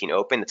 2018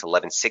 open. It's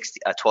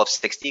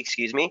 1260,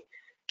 excuse me.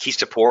 Key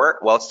support,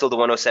 well, it's still the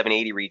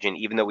 107.80 region,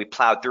 even though we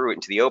plowed through it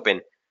into the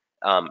open,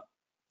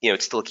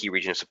 it's still a key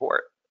region of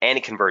support, and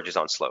it converges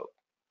on slope.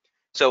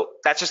 So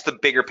that's just the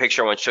bigger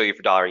picture I want to show you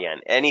for dollar yen.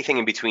 Anything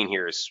in between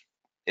here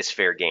is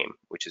fair game,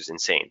 which is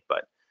insane,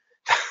 but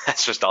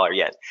that's just dollar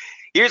yen.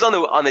 Here's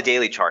on the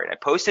daily chart. I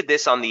posted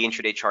this on the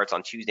intraday charts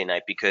on Tuesday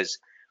night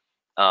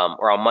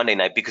or on Monday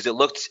night because it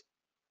looked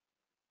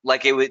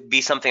like it would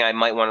be something I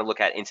might want to look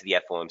at into the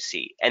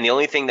FOMC. And the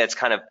only thing that's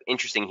kind of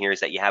interesting here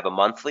is that you have a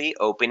monthly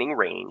opening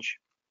range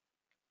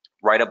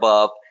right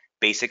above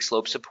basic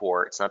slope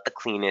support. It's not the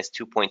cleanest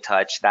 2-point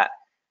touch. That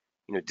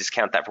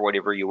discount that for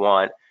whatever you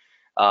want.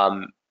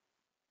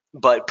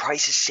 But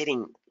price is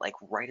sitting like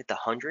right at the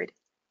 100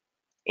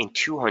 and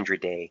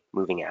 200-day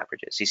moving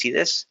averages. You see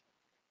this?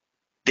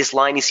 This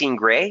line you see in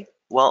gray?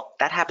 Well,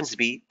 that happens to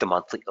be the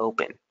monthly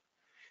open.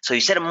 So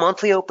you set a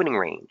monthly opening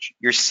range.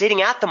 You're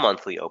sitting at the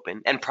monthly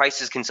open, and price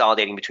is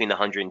consolidating between the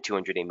 100 and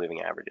 200-day moving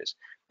averages.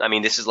 I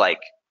mean, this is like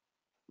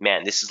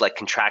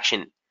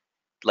contraction,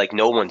 like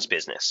no one's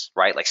business,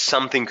 right? Like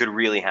something could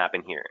really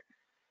happen here.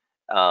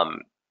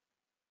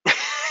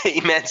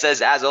 Eman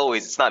says, as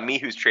always, it's not me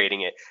who's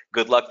trading it.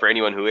 Good luck for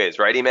anyone who is,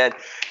 right, Eman?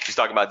 She's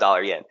talking about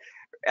dollar yen.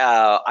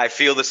 I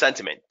feel the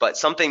sentiment, but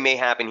something may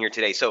happen here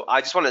today. So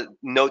I just want to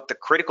note the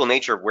critical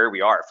nature of where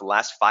we are. For the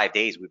last 5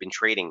 days, we've been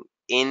trading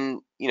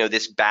in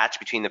this batch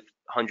between the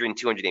 100 and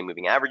 200-day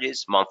moving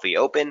averages, monthly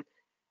open,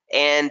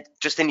 and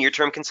just a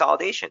near-term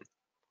consolidation,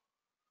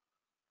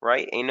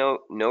 right? Ain't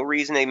no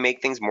reason to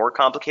make things more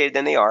complicated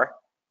than they are.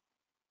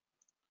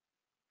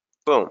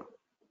 Boom.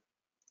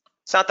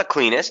 It's not the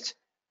cleanest,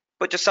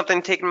 but just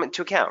something to take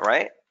into account,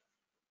 right?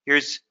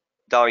 Here's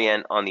dollar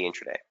yen on the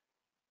intraday.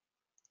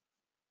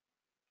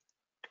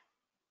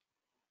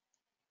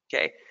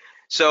 Okay,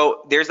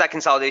 so there's that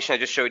consolidation I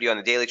just showed you on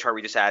the daily chart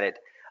we just added.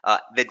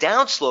 The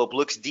downslope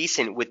looks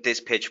decent with this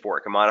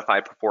pitchfork, a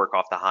modified fork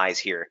off the highs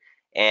here.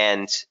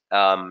 And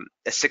a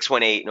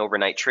 618, an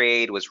overnight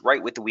trade, was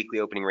right with the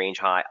weekly opening range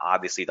high.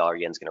 Obviously, dollar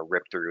yen's going to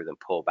rip through, then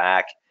pull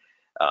back.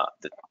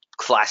 The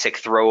classic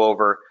throw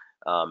over.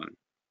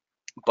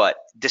 But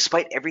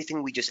despite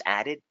everything we just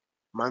added,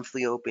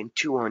 monthly open,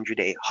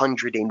 200-day,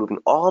 100-day moving,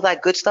 all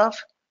that good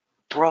stuff,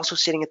 we're also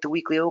sitting at the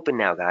weekly open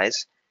now,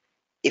 guys.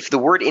 If the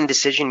word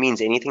indecision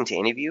means anything to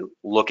any of you,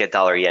 look at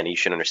dollar yen. You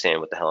should understand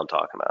what the hell I'm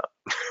talking about.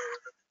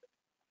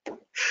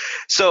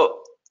 So,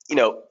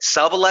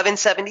 sub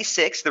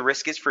 1176, the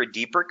risk is for a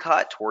deeper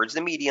cut towards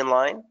the median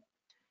line.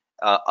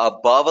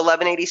 Above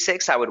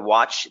 1186, I would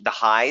watch the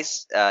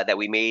highs that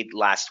we made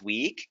last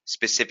week,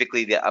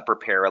 specifically the upper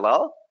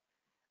parallel.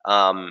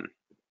 And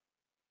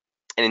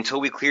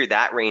until we clear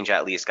that range,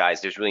 at least,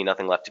 guys, there's really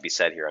nothing left to be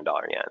said here on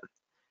dollar yen.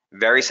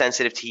 Very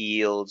sensitive to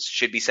yields,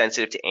 should be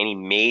sensitive to any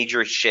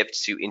major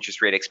shifts to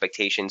interest rate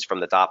expectations from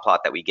the dot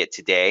plot that we get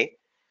today.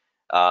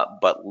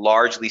 But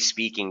largely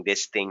speaking,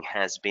 this thing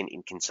has been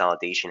in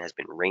consolidation, has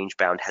been range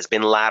bound, has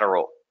been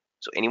lateral.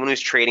 So anyone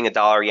who's trading a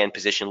dollar yen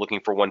position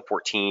looking for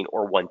 114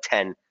 or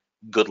 110,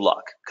 good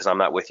luck, because I'm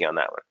not with you on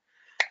that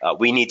one.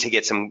 We need to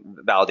get some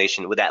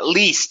validation with at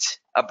least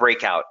a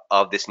breakout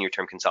of this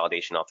near-term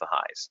consolidation off the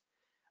highs.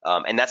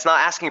 And that's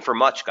not asking for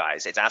much,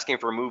 guys. It's asking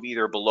for a move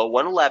either below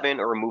 111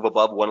 or a move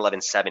above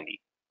 111.70.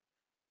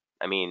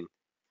 I mean,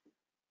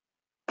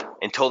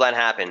 until that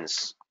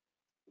happens,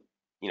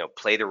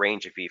 play the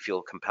range if you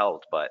feel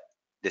compelled, but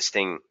this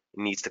thing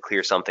needs to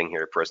clear something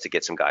here for us to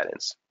get some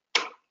guidance.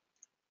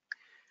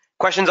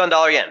 Questions on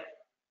dollar yen?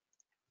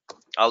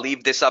 I'll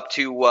leave this up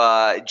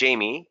to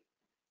Jamie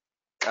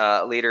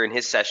later in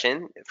his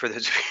session for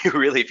those of you who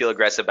really feel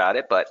aggressive about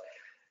it, but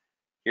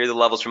here are the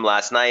levels from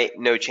last night.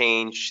 No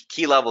change.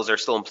 Key levels are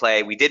still in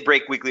play. We did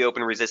break weekly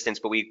open resistance,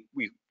 but we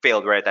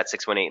failed right at that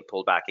 618 and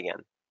pulled back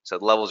again. So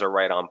the levels are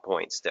right on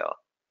point still.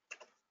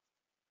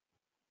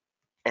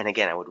 And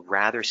again, I would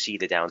rather see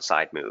the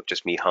downside move,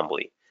 just me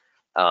humbly.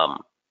 It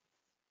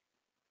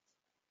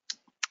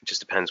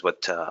just depends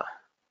what the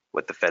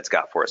Fed's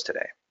got for us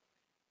today.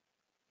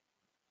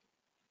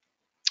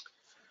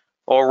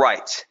 All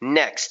right,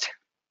 next.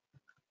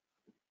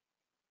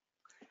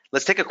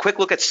 Let's take a quick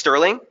look at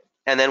sterling,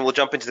 and then we'll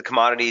jump into the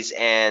commodities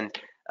and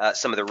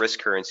some of the risk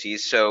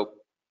currencies. So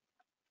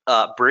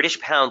British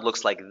pound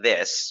looks like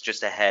this,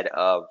 just ahead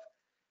of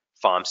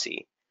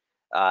FOMC.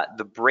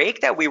 The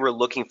break that we were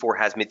looking for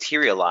has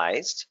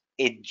materialized.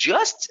 It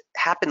just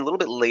happened a little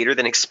bit later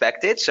than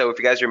expected. So if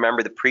you guys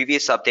remember the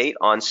previous update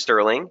on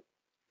sterling,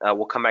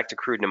 we'll come back to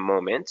crude in a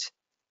moment.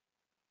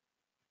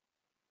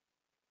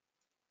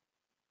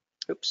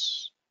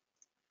 Oops.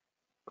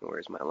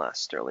 Where's my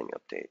last sterling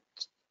update?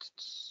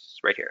 It's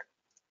right here.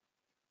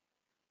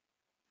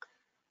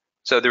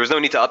 So there was no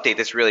need to update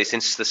this really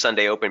since the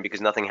Sunday open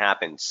because nothing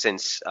happened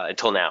since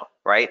until now,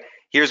 right?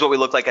 Here's what we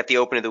look like at the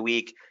open of the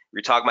week. We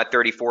were talking about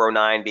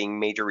 34.09 being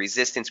major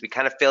resistance. We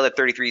kind of failed at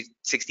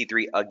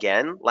 33.63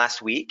 again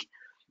last week.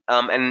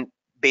 And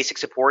basic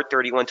support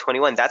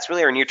 31.21. That's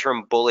really our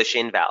near-term bullish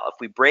inval. If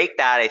we break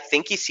that, I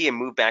think you see a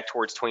move back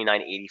towards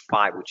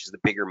 29.85, which is the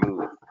bigger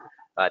move.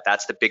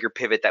 That's the bigger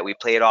pivot that we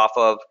played off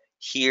of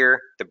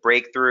here. The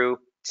breakthrough,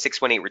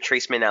 618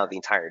 retracement out of the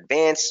entire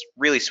advance,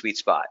 really sweet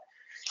spot.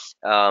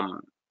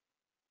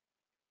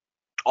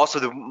 Also,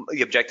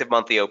 the objective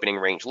monthly opening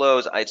range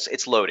lows,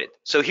 it's loaded.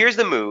 So here's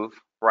the move,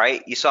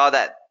 right? You saw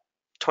that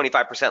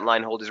 25%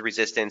 line hold is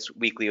resistance,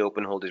 weekly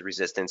open hold is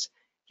resistance.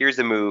 Here's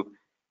the move.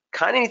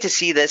 Kind of need to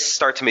see this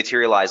start to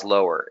materialize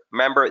lower.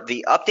 Remember,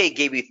 the update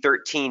gave you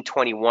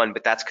 13.21,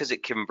 but that's because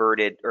it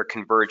converted or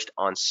converged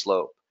on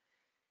slope.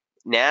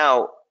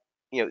 Now,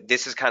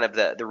 this is kind of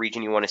the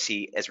region you want to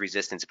see as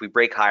resistance. If we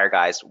break higher,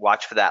 guys,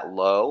 watch for that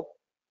low,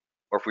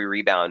 or if we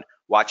rebound,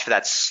 watch for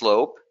that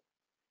slope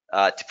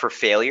for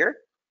failure.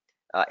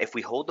 If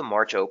we hold the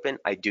March open,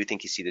 I do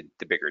think you see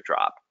the bigger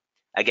drop.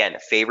 Again,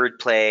 favored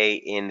play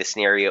in the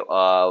scenario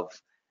of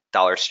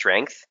dollar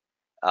strength.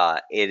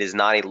 It is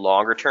not a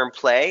longer term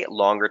play.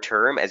 Longer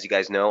term, as you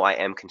guys know, I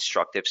am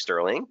constructive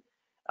sterling.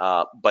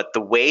 But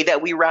the way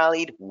that we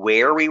rallied,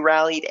 where we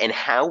rallied, and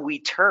how we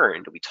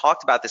turned, we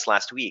talked about this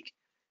last week,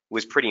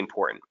 was pretty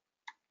important.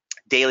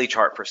 Daily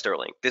chart for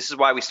sterling. This is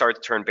why we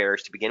started to turn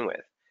bearish to begin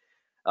with.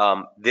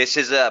 This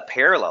is a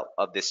parallel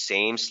of the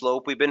same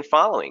slope we've been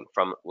following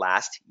from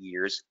last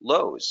year's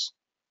lows.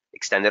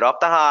 Extended off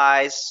the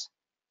highs.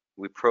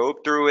 We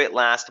probed through it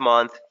last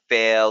month,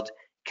 failed,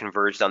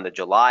 converged on the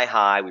July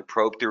high. We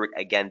probed through it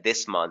again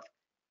this month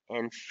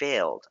and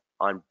failed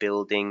on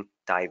building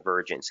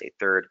divergence. A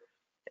third,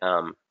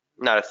 not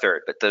a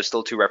third, but those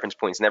still 2 reference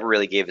points never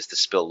really gave us the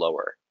spill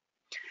lower.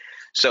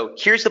 So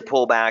here's the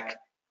pullback.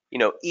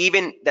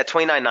 Even that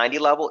 29.90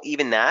 level,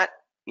 even that,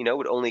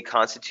 would only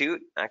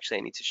constitute, actually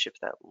I need to shift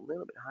that a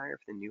little bit higher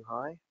for the new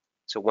high.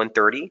 So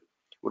 130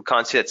 would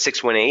constitute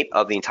 618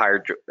 of the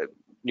entire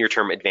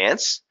near-term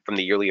advance from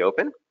the yearly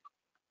open.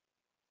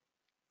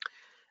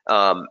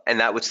 And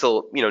that would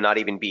still, not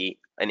even be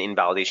an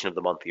invalidation of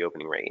the monthly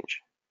opening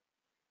range.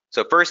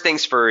 So first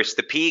things first,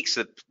 the peaks,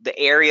 the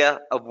area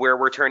of where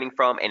we're turning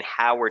from and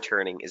how we're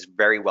turning is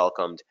very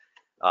welcomed.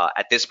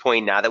 At this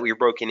point, now that we've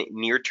broken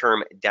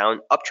near-term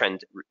uptrend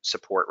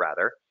support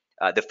rather,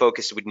 the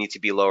focus would need to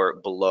be lower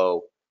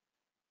below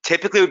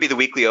Typically it would be the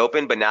weekly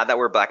open, but now that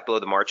we're back below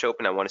the March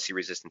open, I want to see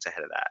resistance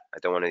ahead of that. I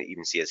don't want to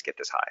even see us get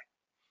this high.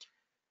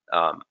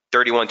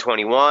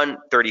 31.21,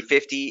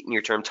 30.50,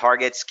 near-term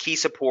targets. Key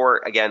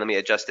support, again, let me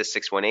adjust this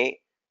 618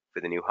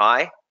 for the new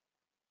high.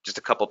 Just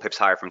a couple pips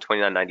higher from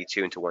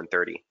 29.92 into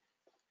 130.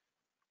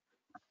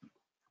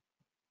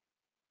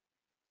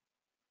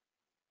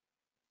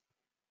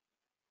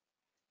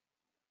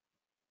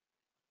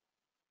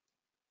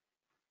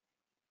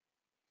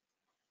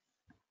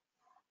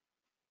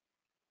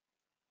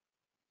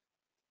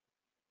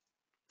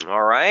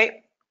 All right.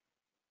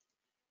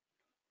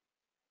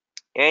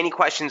 Any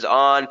questions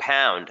on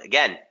pound?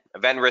 Again,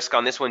 event risk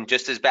on this one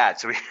just as bad,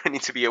 so we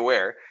need to be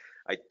aware.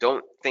 I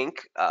don't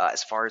think,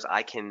 as far as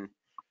I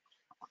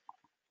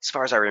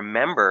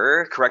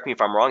remember, correct me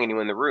if I'm wrong,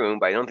 anyone in the room,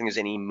 but I don't think there's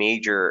any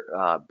major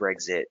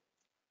Brexit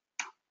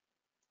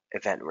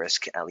event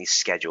risk at least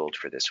scheduled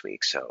for this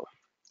week. So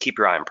keep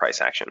your eye on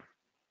price action.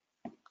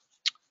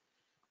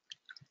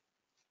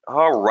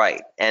 All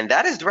right, and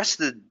that is the rest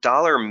of the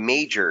dollar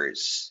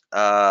majors.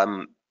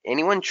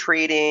 Anyone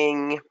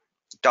trading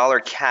dollar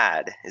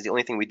CAD is the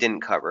only thing we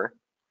didn't cover.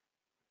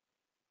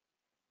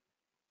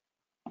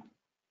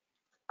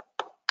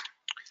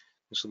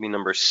 This will be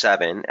number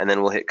 7, and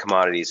then we'll hit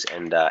commodities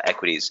and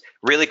equities.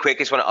 Really quick, I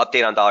just want to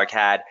update on dollar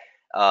CAD.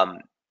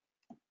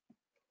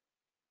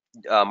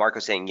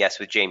 Marco's saying yes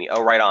with Jamie.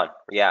 Oh, right on.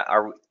 Yeah,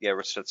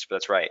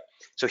 that's right.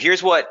 So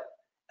here's what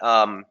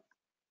I'm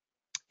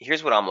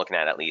looking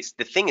at least.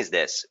 The thing is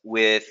this,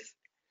 with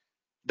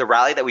the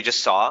rally that we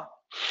just saw,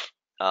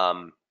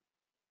 thank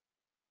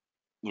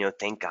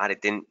God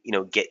it didn't,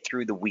 get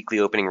through the weekly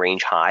opening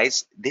range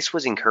highs. This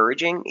was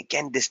encouraging.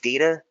 Again, this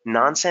data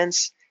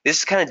nonsense. This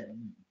is kind of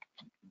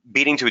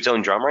beating to its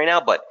own drum right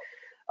now, but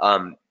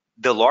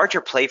the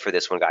larger play for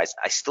this one, guys,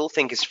 I still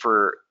think is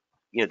for,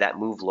 that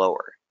move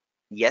lower.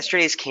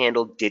 Yesterday's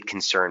candle did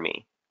concern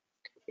me.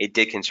 It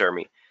did concern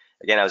me.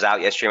 Again, I was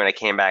out yesterday when I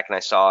came back and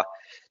I saw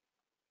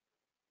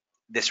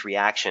this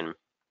reaction,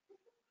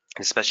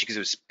 especially because it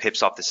was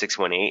pips off the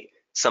 618.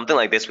 Something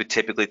like this would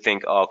typically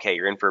think, oh, okay,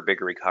 you're in for a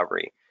bigger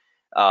recovery.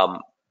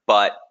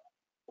 But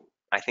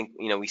I think,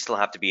 we still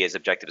have to be as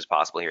objective as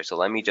possible here. So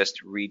let me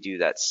just redo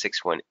that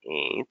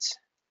 618.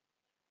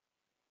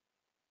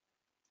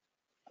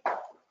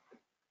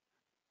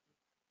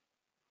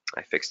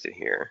 I fixed it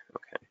here.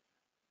 Okay.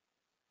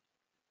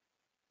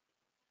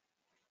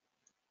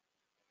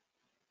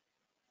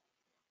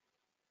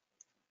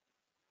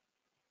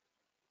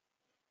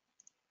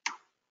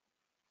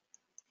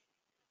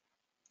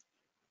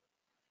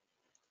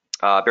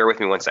 Bear with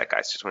me one sec,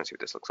 guys. Just want to see what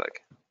this looks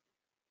like.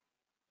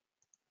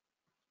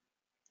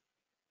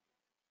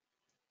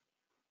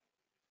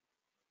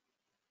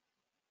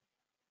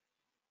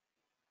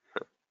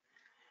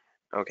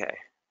 Okay.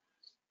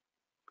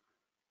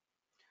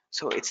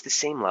 So it's the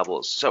same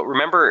levels. So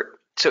remember,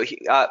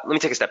 let me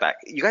take a step back.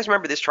 You guys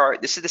remember this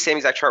chart? This is the same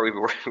exact chart we've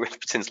been working with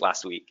since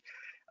last week,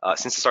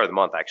 since the start of the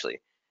month,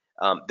 actually.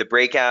 The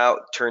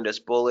breakout turned us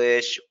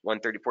bullish.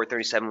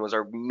 134.37 was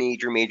our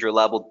major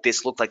level.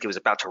 This looked like it was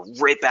about to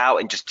rip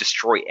out and just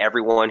destroy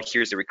everyone.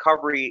 Here's the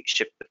recovery,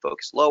 shift the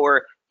focus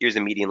lower. Here's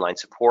the median line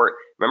support.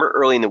 Remember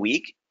early in the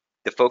week,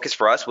 the focus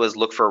for us was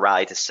look for a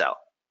rally to sell.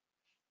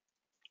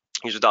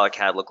 Here's what dollar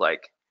CAD looked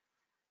like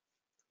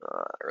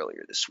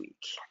earlier this week.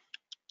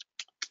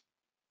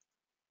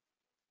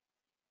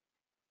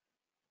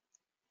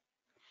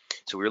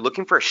 So we were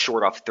looking for a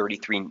short off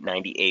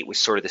 33.98 was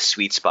sort of the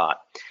sweet spot.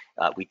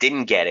 We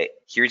didn't get it.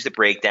 Here's the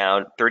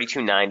breakdown,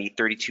 32.90,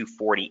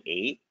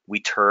 32.48. We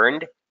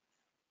turned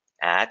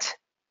at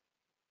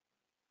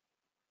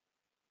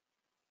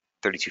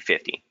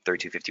 32.50,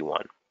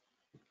 32.51.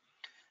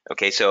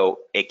 Okay, so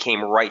it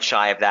came right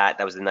shy of that.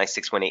 That was the nice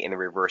 618 in the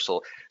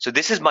reversal. So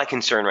this is my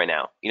concern right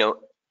now.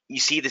 You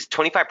see this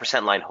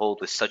 25% line hold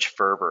with such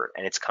fervor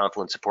and its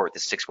confluent support with the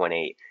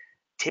 618.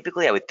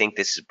 Typically, I would think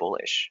this is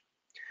bullish.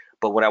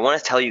 But what I want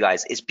to tell you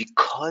guys is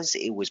because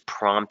it was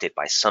prompted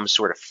by some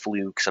sort of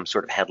fluke, some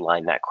sort of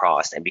headline that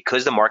crossed, and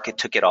because the market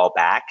took it all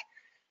back,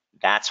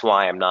 that's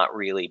why I'm not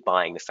really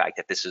buying the fact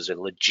that this is a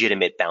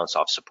legitimate bounce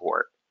off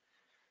support.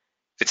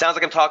 If it sounds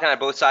like I'm talking out of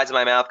both sides of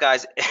my mouth,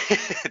 guys,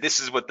 this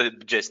is what the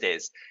gist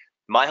is.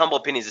 My humble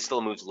opinion is it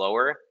still moves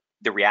lower.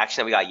 The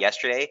reaction that we got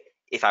yesterday,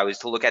 if I was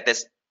to look at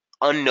this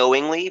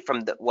unknowingly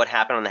from what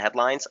happened on the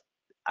headlines,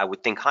 I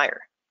would think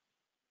higher.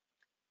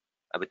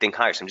 So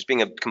I'm just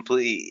being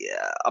completely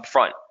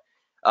upfront.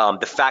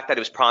 The fact that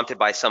it was prompted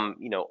by some,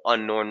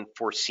 unknown,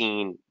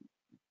 foreseen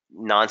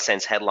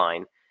nonsense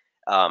headline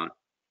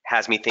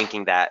has me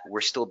thinking that we're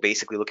still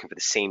basically looking for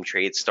the same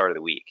trade start of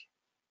the week.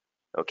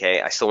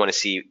 Okay, I still want to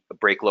see a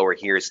break lower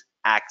here is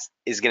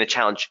going to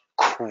challenge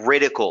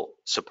critical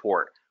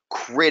support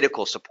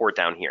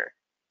down here.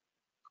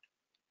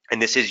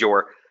 And this is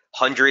your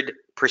 100%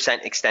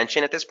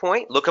 extension at this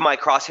point. Look at my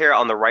crosshair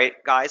on the right,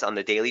 guys, on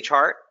the daily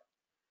chart.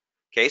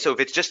 Okay, so if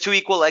it's just 2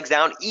 equal legs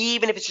down,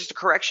 even if it's just a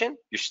correction,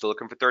 you're still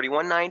looking for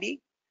 31.90.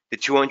 The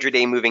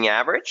 200-day moving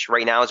average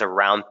right now is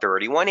around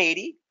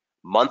 31.80.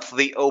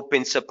 Monthly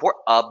open support,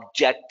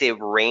 objective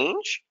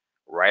range,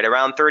 right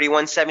around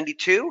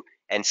 31.72,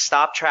 and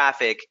stop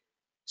traffic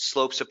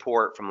slope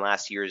support from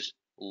last year's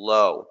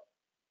low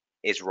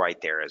is right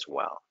there as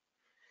well.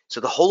 So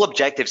the whole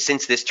objective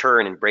since this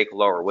turn and break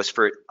lower was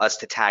for us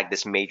to tag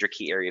this major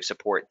key area of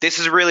support. This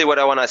is really what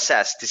I want to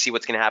assess to see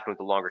what's going to happen with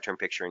the longer term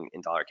picture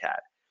in dollar CAD.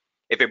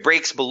 If it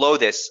breaks below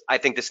this, I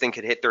think this thing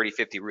could hit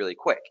 30.50 really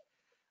quick.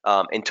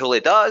 Until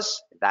it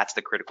does, that's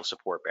the critical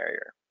support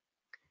barrier.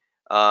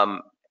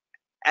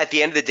 At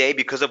the end of the day,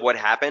 because of what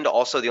happened,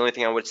 also the only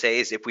thing I would say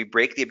is if we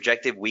break the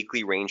objective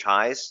weekly range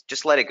highs,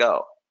 just let it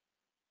go.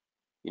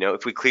 You know,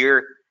 if we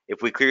clear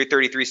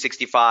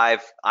 33.65,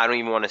 I don't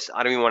even want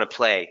to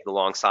play the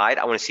long side.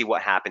 I want to see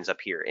what happens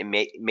up here. It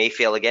may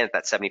fail again at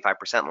that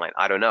 75% line.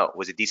 I don't know.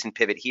 Was a decent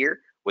pivot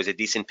here? Was a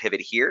decent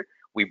pivot here?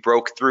 We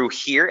broke through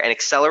here and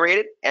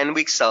accelerated, and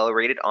we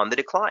accelerated on the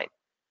decline.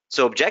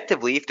 So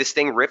objectively, if this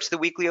thing rips the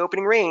weekly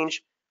opening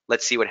range,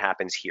 let's see what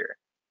happens here.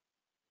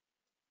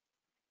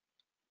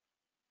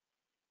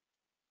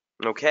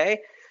 Okay,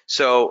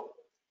 so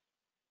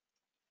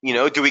you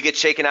know, do we get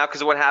shaken out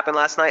because of what happened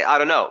last night? I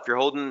don't know. If you're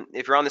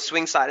on the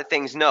swing side of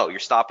things, no. Your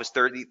stop was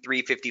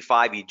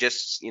 33.55. You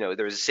just, you know,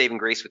 there was a saving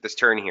grace with this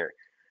turn here,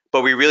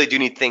 but we really do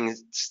need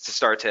things to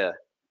start to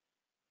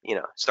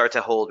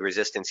hold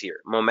resistance here.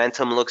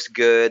 Momentum looks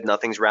good.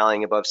 Nothing's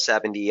rallying above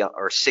 70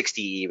 or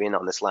 60 even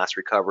on this last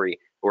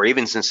recovery, or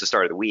even since the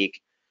start of the week.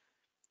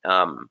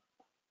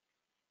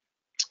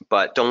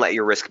 But don't let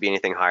your risk be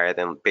anything higher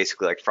than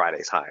basically like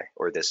Friday's high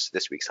or this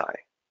week's high,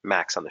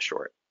 max on the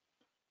short.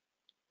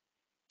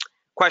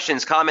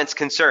 Questions, comments,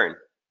 concern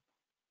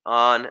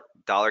on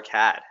dollar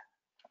CAD?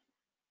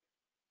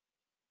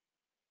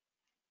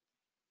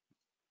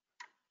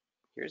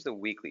 Here's the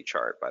weekly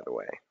chart, by the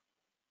way.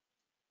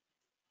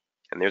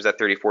 And there's that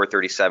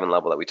 34.37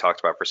 level that we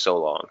talked about for so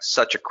long.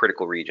 Such a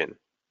critical region.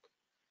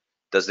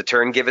 Does the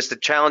turn give us the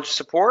challenge of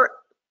support?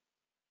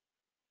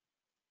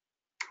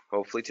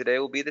 Hopefully today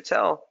will be the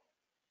tell.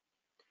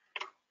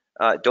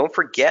 Don't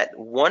forget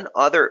one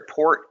other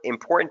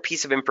important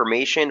piece of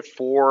information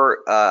for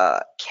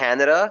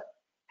Canada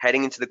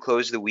heading into the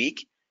close of the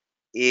week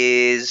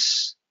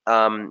is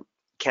Canada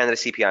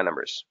CPI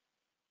numbers.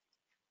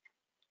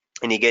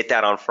 And you get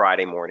that on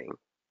Friday morning.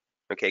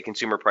 Okay,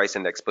 consumer price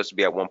index supposed to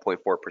be at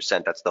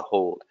 1.4%. That's the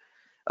hold.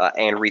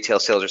 And retail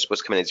sales are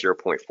supposed to come in at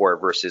 0.4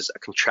 versus a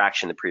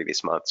contraction the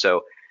previous month.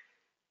 So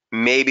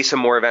maybe some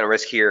more event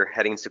risk here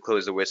heading into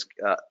close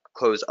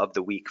of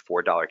the week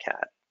for dollar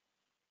CAD.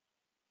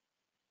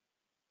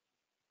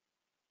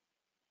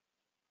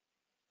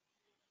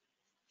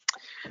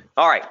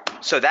 All right,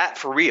 so that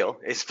for real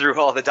is through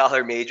all the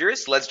dollar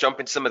majors. Let's jump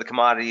into some of the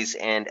commodities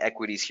and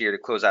equities here to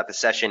close out the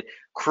session.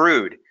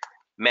 Crude,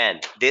 man,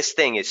 this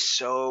thing is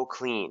so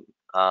clean.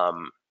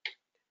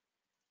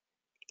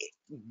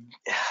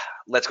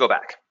 Let's go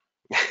back.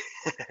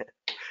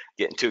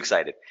 Getting too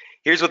excited.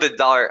 Here's what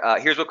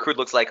here's what crude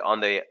looks like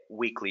on the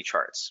weekly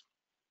charts.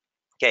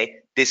 Okay,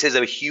 this is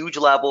a huge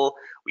level.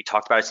 We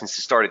talked about it since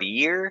the start of the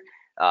year.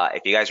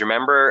 If you guys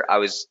remember, I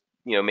was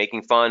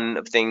making fun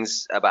of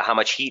things about how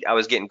much heat I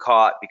was getting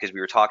caught because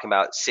we were talking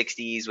about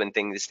 60s when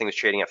this thing was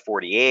trading at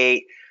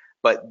 48.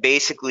 But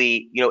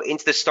basically,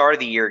 into the start of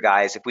the year,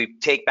 guys, if we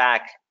take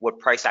back what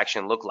price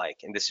action looked like,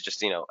 and this is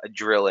just, a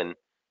drill in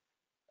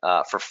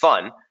for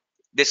fun,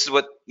 this is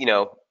what,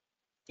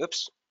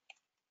 oops.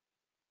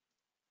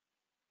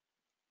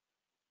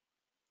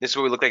 This is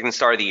what we look like in the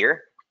start of the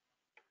year,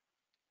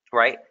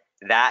 right?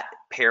 That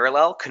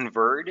parallel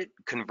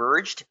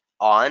converged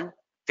on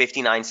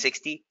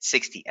 59.60,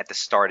 60 at the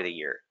start of the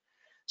year.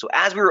 So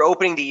as we were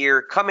opening the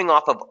year, coming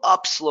off of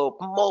upslope,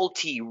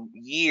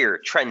 multi-year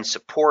trend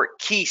support,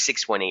 key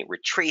 618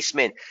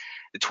 retracement,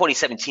 the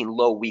 2017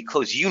 low week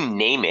close, you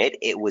name it,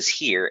 it was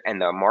here,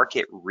 and the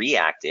market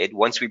reacted.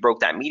 Once we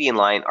broke that median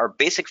line, our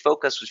basic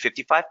focus was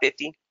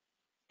 55.50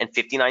 and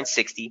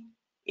 59.60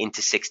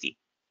 into 60,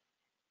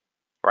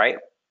 right?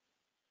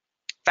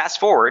 Fast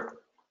forward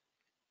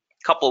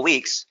a couple of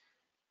weeks,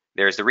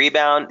 there's the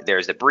rebound,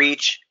 there's the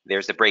breach,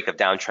 there's the break of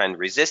downtrend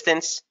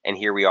resistance, and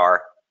here we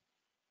are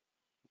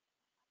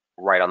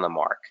right on the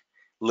mark.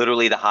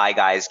 Literally the high,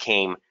 guys,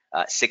 came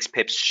 6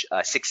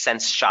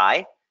 cents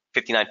shy.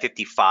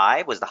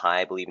 59.55 was the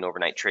high, I believe, in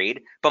overnight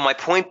trade. But my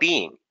point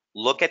being,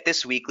 look at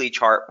this weekly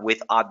chart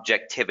with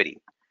objectivity.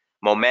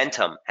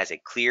 Momentum has a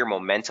clear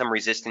momentum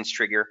resistance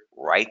trigger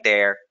right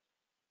there.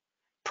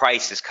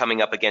 Price is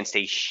coming up against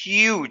a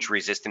huge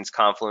resistance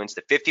confluence,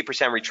 the 50%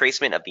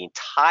 retracement of the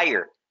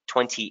entire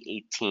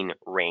 2018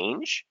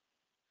 range.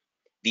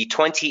 The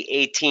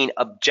 2018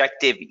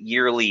 objective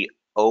yearly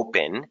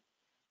open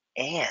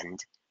and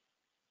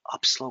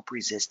upslope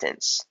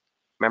resistance.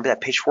 Remember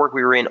that pitchfork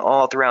we were in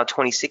all throughout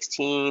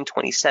 2016,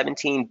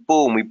 2017?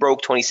 Boom, we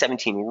broke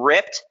 2017,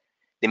 ripped.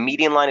 The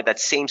median line of that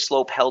same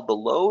slope held the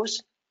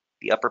lows,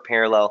 the upper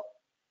parallel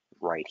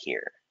right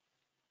here.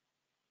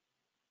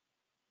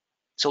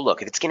 So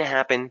look, if it's going to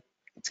happen,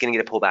 it's going to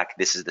get a pullback.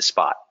 This is the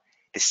spot.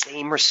 The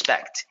same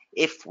respect,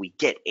 if we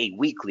get a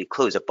weekly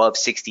close above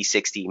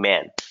 60.60,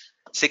 man,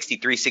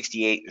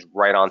 63.68 is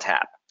right on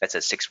tap. That's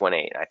a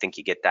 618. I think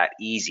you get that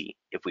easy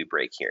if we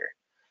break here.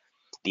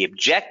 The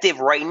objective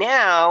right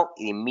now,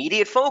 the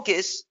immediate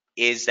focus,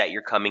 is that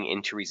you're coming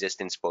into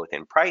resistance both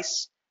in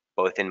price,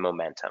 both in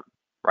momentum,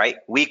 right?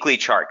 Weekly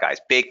chart, guys.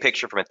 Big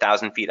picture from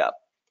 1,000 feet up.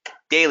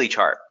 Daily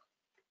chart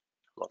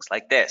looks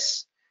like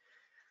this.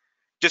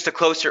 Just a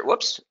closer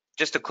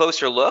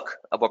look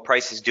of what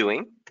price is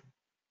doing.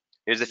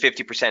 Here's the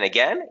 50%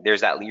 again.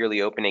 There's that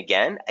yearly open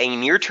again. A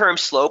near-term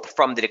slope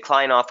from the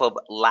decline off of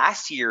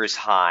last year's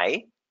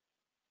high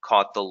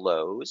caught the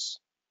lows.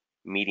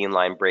 Median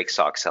line break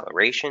saw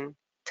acceleration,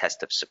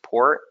 test of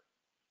support.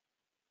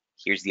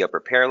 Here's the upper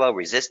parallel,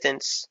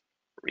 resistance,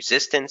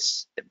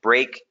 resistance, the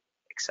break,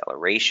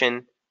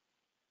 acceleration.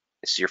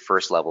 This is your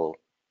first level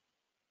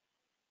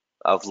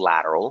of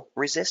lateral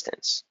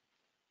resistance.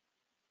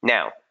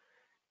 Now,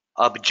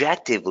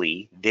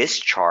 objectively, this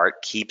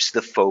chart keeps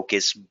the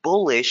focus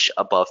bullish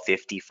above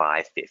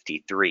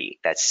 55.53.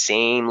 That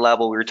same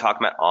level we were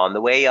talking about on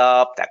the way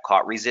up, that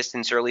caught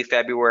resistance early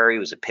February, it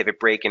was a pivot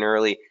break in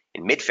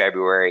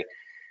mid-February.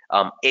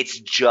 It's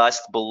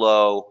just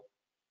below,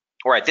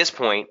 or at this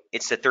point,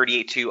 it's the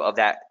 38.2 of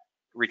that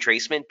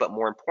retracement, but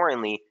more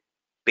importantly,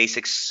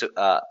 basic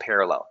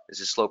parallel. This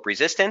is slope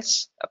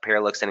resistance, a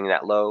parallel extending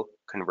that low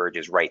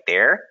converges right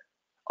there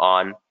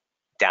on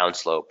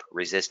downslope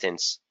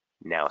resistance,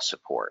 now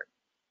support.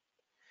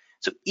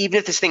 So even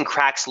if this thing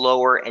cracks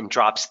lower and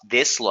drops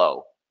this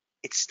low,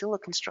 it's still a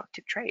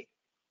constructive trade.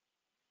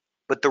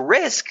 But the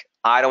risk,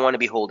 I don't want to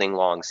be holding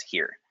longs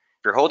here.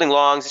 If you're holding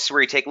longs, this is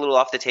where you take a little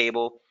off the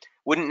table.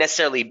 Wouldn't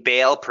necessarily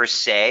bail per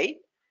se,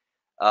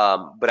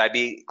 but I'd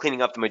be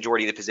cleaning up the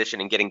majority of the position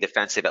and getting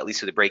defensive, at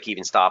least with a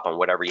break-even stop on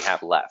whatever you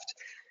have left.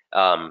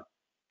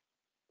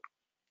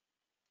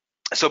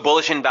 So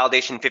bullish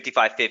invalidation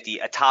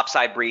 55.50, a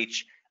topside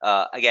breach.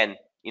 Again,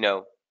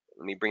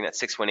 let me bring that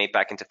 618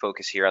 back into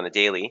focus here on the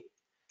daily.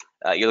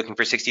 You're looking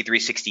for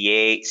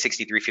 63.68,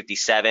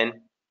 63.57.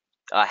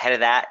 Ahead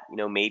of that,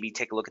 maybe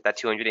take a look at that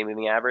 200-day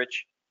moving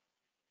average.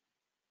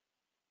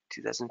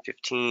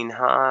 2015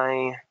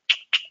 high.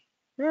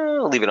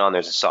 I'll leave it on there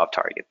as a soft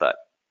target, but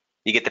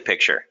you get the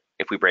picture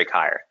if we break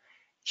higher.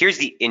 Here's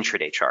the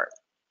intraday chart,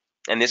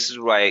 and this is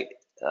what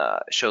I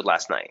showed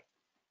last night.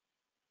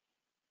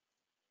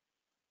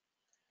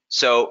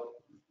 So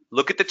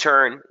look at the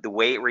turn, the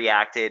way it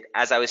reacted.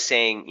 As I was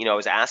saying, I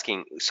was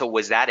asking, so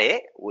was that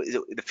it?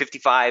 The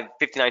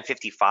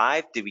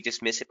 59.55, did we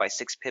just miss it by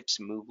 6 pips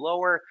and move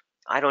lower?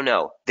 I don't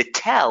know. The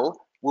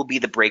tell will be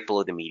the break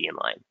below the median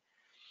line.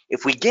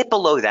 If we get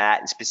below that,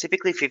 and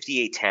specifically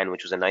 58.10,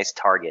 which was a nice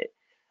target,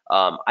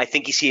 I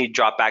think you see it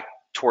drop back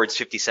towards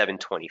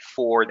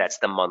 57.24. That's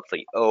the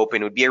monthly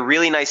open. It would be a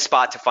really nice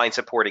spot to find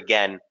support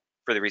again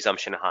for the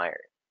resumption higher.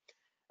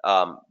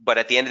 But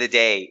at the end of the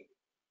day,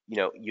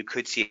 you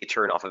could see a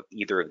turn off of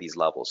either of these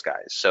levels,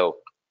 guys. So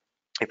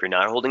if you're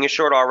not holding a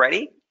short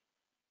already,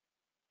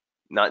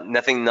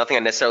 nothing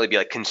I'd necessarily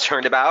be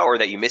concerned about or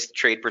that you missed the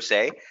trade per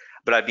se,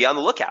 but I'd be on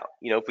the lookout.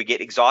 If we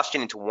get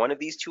exhaustion into one of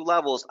these two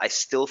levels, I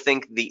still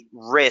think the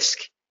risk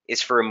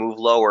is for a move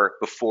lower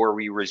before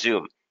we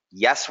resume.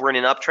 Yes, we're in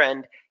an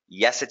uptrend.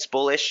 Yes, it's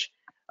bullish.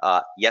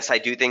 Yes, I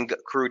do think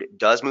crude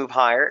does move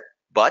higher,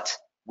 but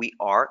we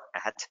are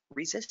at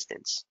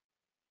resistance,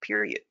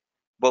 period.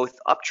 Both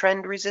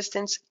uptrend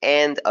resistance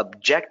and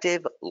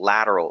objective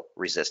lateral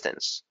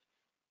resistance.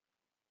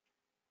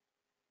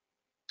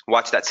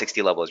 Watch that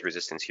 60 level as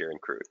resistance here in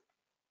crude.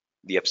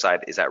 The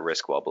upside is at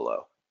risk well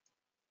below.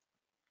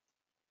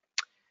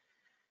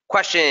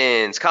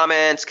 Questions,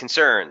 comments,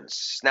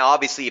 concerns. Now,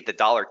 obviously, if the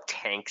dollar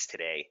tanks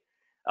today,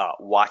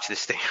 watch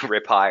this thing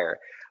rip higher.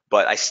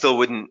 But I still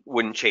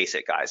wouldn't chase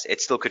it, guys. It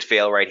still could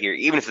fail right here,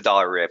 even if the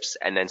dollar rips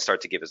and then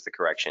start to give us the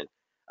correction.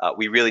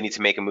 We really need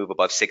to make a move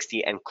above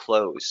 60 and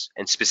close.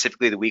 And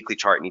specifically, the weekly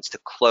chart needs to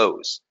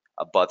close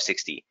above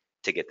 60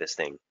 to get this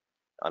thing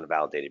on a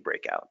validated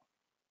breakout.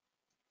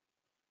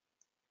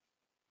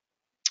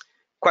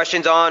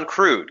 Questions on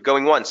crude?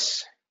 Going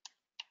once.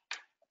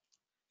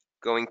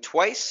 Going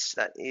twice.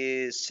 That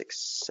is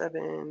 6,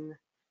 7,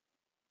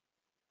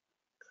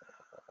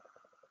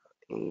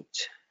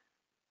 8,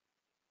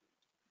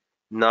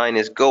 9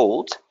 is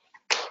gold.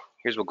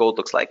 Here's what gold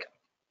looks like.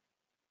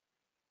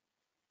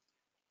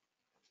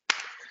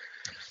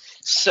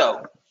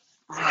 So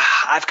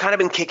I've kind of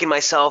been kicking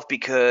myself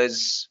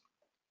because,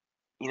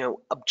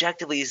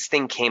 objectively this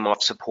thing came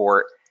off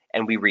support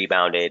and we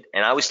rebounded.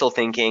 And I was still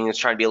thinking, it's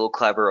trying to be a little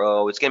clever.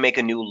 Oh, it's going to make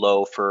a new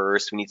low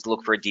first. We need to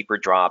look for a deeper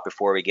drop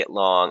before we get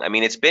long. I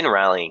mean, it's been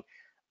rallying.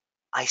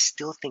 I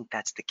still think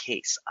that's the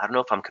case. I don't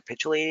know if I'm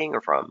capitulating or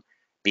if I'm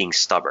being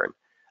stubborn.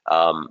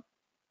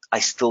 I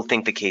still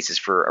think the case is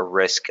for a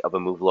risk of a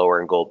move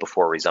lower in gold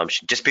before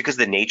resumption, just because of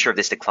the nature of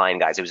this decline,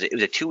 guys. It was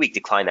a 2-week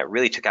decline that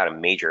really took out a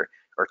major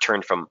or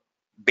turned from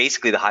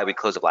basically the high week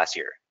close of last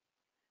year,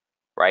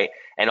 right?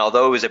 And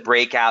although it was a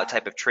breakout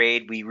type of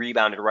trade, we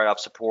rebounded right off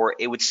support.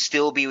 It would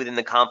still be within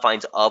the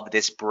confines of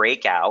this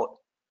breakout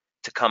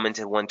to come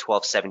into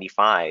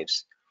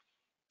 112.75s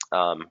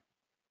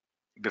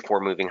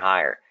before moving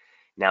higher.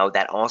 Now,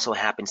 that also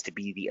happens to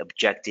be the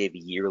objective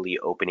yearly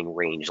opening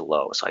range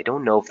low. So I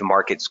don't know if the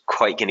market's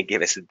quite going to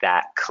give us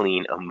that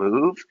clean a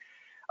move,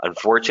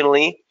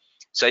 unfortunately.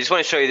 So I just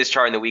want to show you this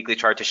chart in the weekly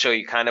chart to show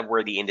you kind of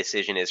where the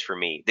indecision is for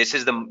me. This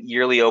is the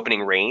yearly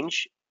opening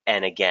range.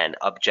 And again,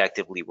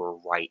 objectively, we're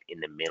right in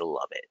the middle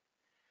of it.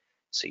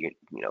 So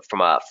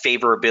from a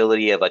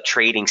favorability of a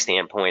trading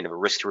standpoint, of a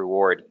risk to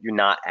reward, you're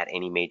not at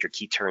any major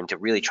key turn to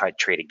really try to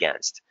trade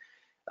against,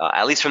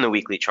 at least from the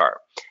weekly chart.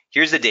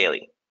 Here's the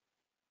daily.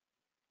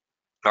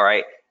 All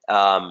right.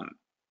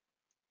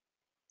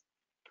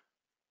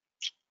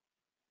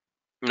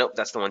 Nope,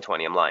 that's the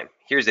 120. I'm lying.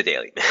 Here's the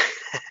daily.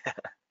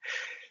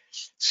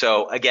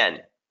 So again,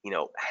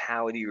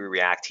 how do you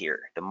react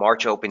here? The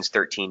March opens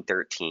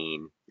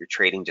 13.13. You're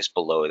trading just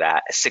below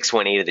that. A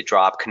 618 of the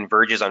drop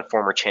converges on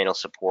former channel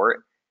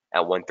support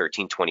at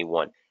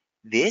 113.21.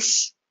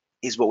 This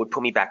is what would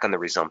put me back on the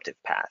resumptive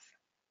path.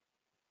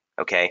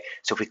 Okay,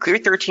 so if we clear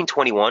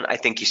 13.21, I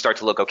think you start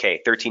to look,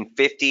 okay,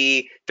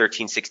 13.50,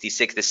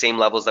 13.66, the same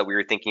levels that we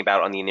were thinking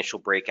about on the initial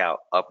breakout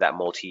of that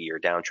multi-year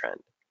downtrend.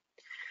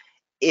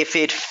 If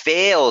it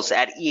fails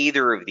at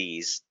either of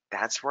these,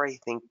 that's where I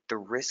think the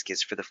risk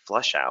is for the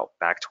flush out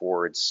back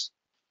towards,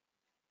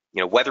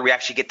 whether we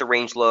actually get the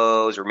range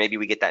lows or maybe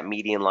we get that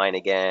median line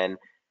again.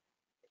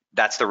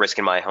 That's the risk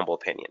in my humble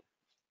opinion.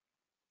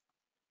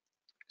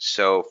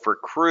 So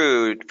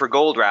for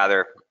gold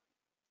rather,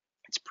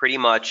 it's pretty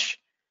much,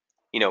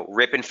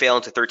 rip and fail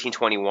into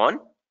 13.21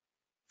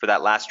 for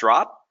that last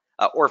drop.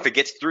 Or if it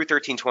gets through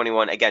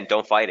 13.21, again,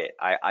 don't fight it.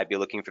 I'd be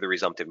looking for the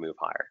resumptive move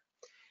higher.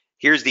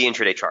 Here's the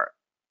intraday chart.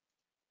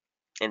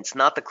 And it's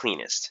not the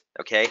cleanest,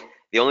 okay?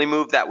 The only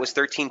move that was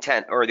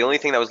 13.10, or the only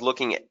thing that was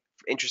looking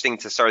interesting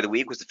to start of the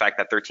week was the fact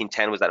that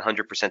 13.10 was that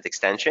 100%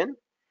 extension.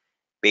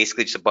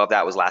 Basically, just above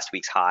that was last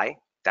week's high.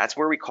 That's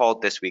where we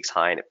called this week's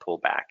high, and it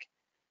pulled back.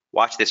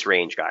 Watch this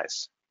range,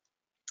 guys.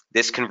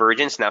 This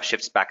convergence now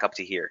shifts back up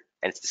to here,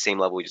 and it's the same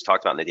level we just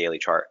talked about in the daily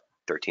chart,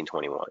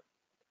 13.21.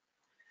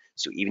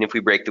 So even if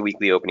we break the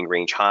weekly opening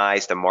range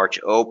highs, the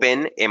March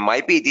open, it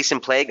might be a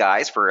decent play,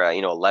 guys, for a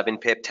 11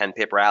 pip, 10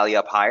 pip rally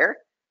up higher.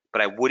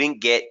 But I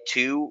wouldn't get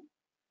too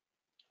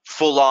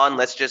full on,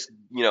 let's just,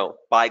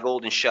 buy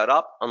gold and shut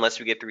up unless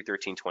we get through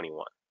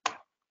 13.21.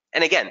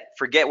 And again,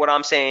 forget what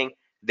I'm saying.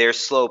 There's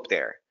slope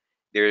there.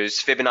 There's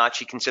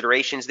Fibonacci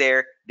considerations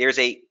there. There's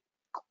a,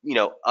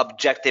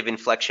 objective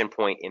inflection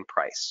point in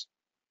price.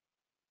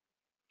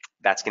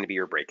 That's going to be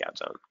your breakout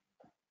zone.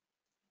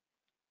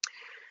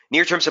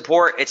 Near-term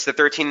support, it's the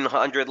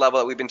 1300 level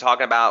that we've been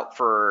talking about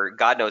for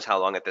God knows how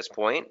long at this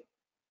point.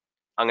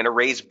 I'm going to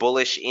raise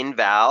bullish in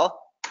Val.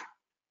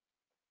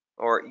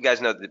 Or you guys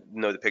know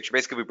the picture.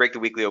 Basically, we break the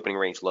weekly opening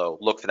range low.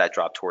 Look for that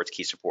drop towards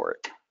key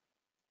support.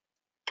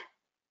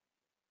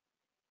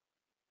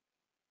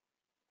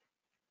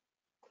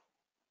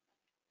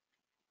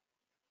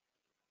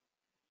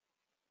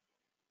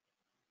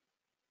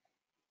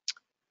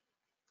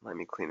 Let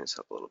me clean this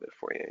up a little bit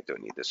for you. I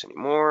don't need this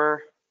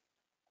anymore.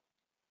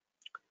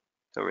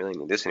 Don't really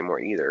need this anymore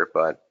either,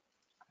 but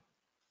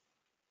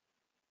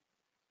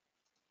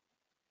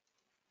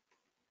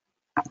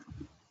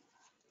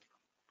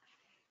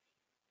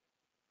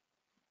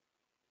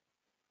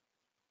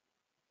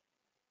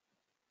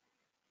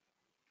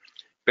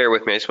bear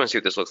with me. I just want to see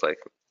what this looks like.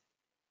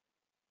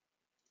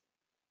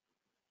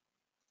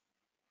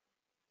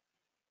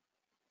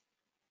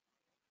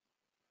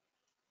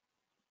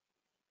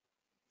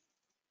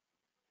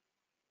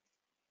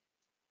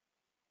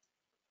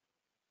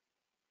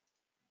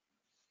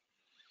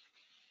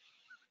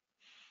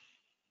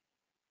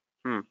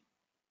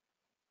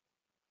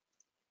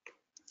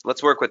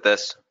 Let's work with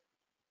this.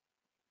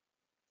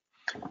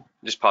 It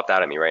just popped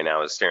out at me right now.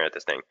 I was staring at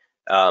this thing.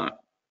 That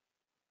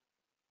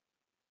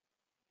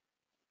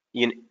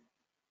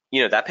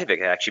pivot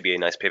could actually be a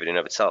nice pivot in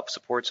of itself.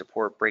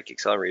 Support, break,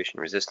 acceleration,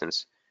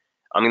 resistance.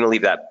 I'm going to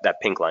leave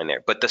that pink line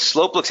there. But the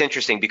slope looks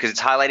interesting because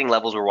it's highlighting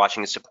levels we're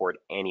watching as support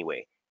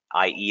anyway,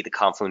 i.e. the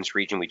confluence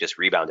region we just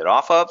rebounded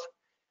off of.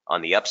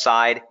 On the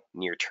upside,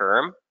 near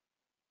term,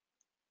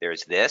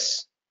 there's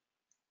this.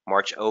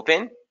 March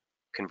open,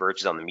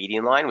 converges on the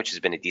median line, which has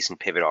been a decent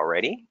pivot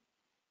already.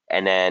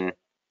 And then,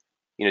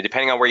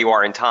 depending on where you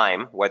are in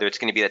time, whether it's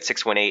going to be that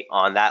 618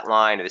 on that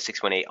line or the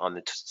 618 on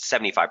the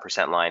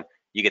 75% line,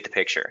 you get the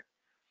picture.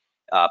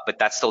 But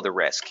that's still the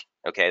risk.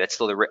 Okay, that's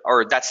still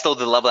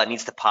the level that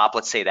needs to pop,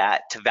 let's say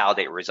that, to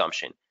validate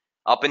resumption.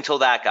 Up until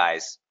that,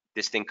 guys,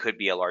 this thing could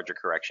be a larger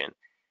correction.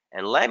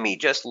 And let me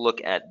just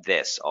look at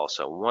this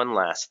also. One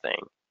last thing.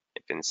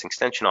 If it's an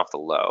extension off the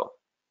low.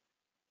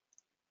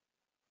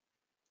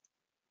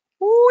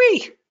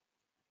 Whee!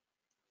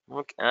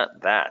 Look at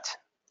that.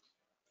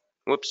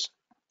 Whoops.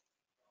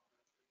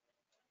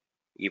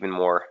 Even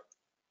more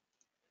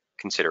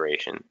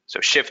consideration.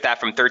 So shift that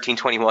from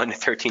 1321 to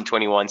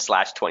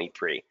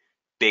 1321/23.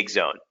 Big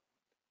zone.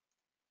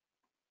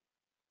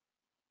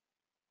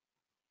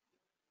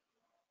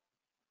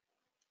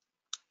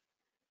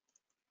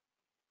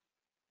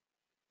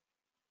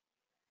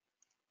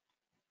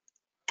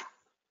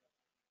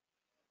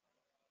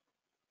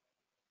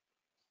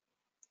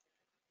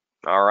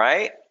 All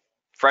right.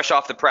 Fresh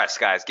off the press,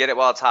 guys. Get it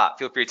while it's hot.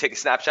 Feel free to take a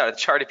snapshot of the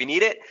chart if you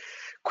need it.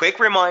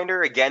 Quick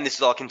reminder, again, this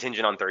is all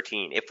contingent on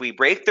 13. If we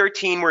break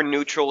 13, we're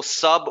neutral.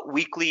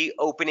 Sub-weekly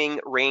opening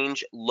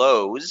range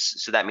lows,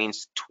 so that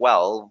means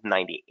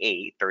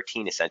 12.98,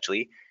 13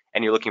 essentially,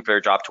 and you're looking for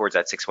a drop towards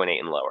that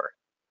 618 and lower.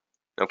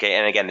 Okay,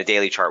 and again, the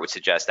daily chart would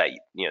suggest that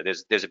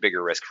there's a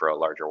bigger risk for a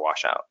larger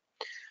washout.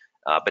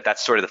 But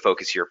that's sort of the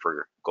focus here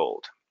for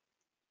gold.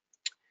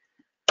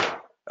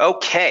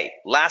 Okay,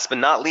 last but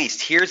not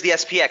least, here's the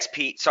SPX,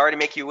 Pete. Sorry to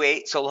make you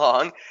wait so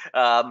long.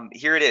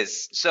 Here it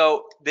is.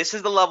 So this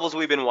is the levels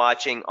we've been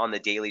watching on the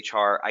daily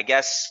chart. I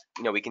guess,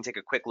 we can take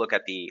a quick look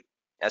at the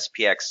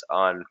SPX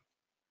on,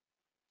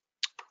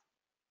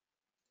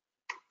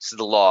 this is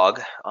the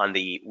log on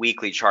the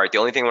weekly chart. The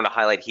only thing I want to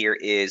highlight here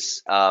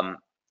is,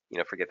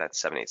 forget that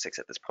 786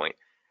 at this point,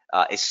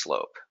 is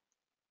slope.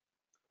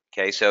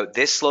 Okay, so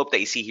this slope that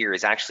you see here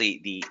is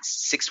actually the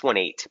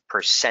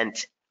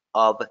 618%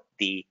 of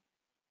the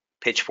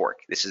pitchfork.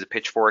 This is a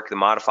pitchfork, the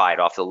modified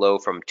off the low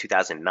from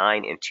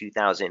 2009 and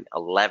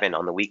 2011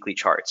 on the weekly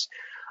charts.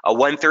 A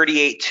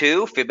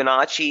 138.2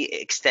 Fibonacci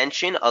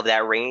extension of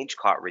that range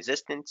caught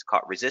resistance,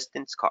 caught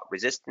resistance, caught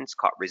resistance,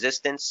 caught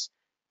resistance,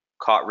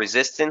 caught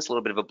resistance, a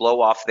little bit of a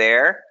blow off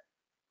there.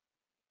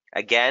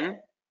 Again,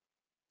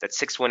 that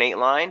 618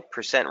 line,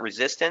 percent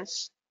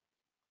resistance,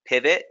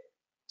 pivot,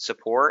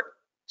 support,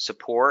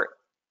 support,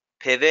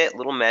 pivot, a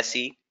little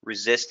messy,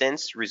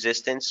 resistance,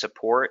 resistance,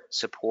 support,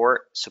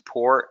 support,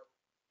 support.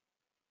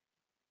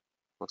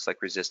 Looks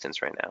like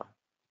resistance right now.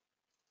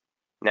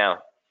 Now,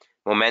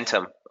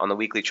 momentum on the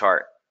weekly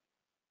chart,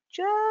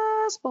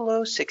 just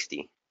below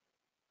 60.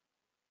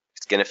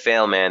 It's going to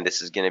fail, man.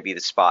 This is going to be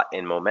the spot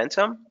in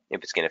momentum.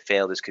 If it's going to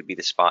fail, this could be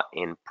the spot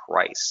in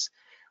price.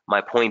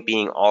 My point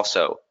being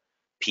also,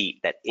 Pete,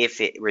 that if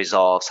it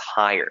resolves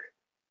higher,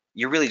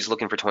 you're really just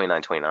looking for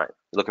 29.29. You're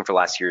looking for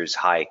last year's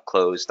high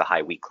close, the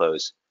high week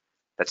close.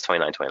 That's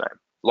 29.29.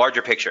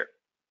 Larger picture,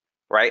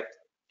 right?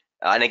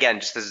 And again,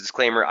 just as a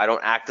disclaimer, I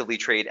don't actively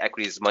trade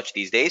equities as much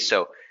these days,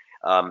 so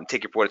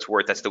take it for what it's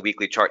worth. That's the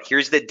weekly chart.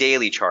 Here's the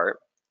daily chart.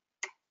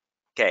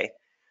 Okay,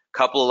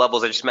 couple of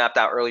levels I just mapped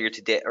out earlier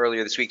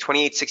this week.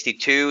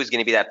 28.62 is going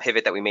to be that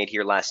pivot that we made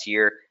here last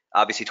year.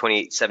 Obviously,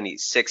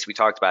 28.76, we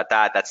talked about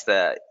that. That's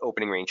the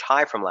opening range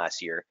high from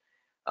last year.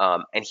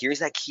 And here's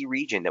that key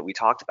region that we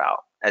talked about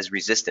as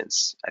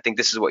resistance. I think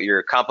this is what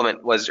your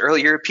compliment was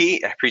earlier,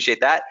 Pete. I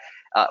appreciate that.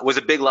 Was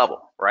a big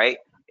level, right?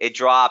 It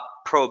dropped,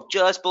 probed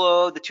just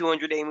below the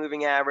 200-day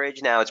moving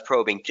average. Now it's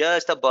probing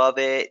just above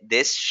it.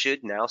 This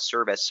should now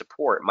serve as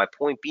support. My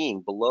point being,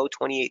 below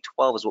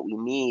 28.12 is what we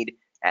need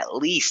at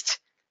least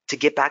to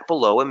get back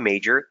below a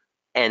major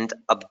and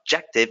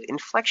objective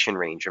inflection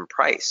range in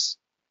price.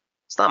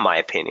 It's not my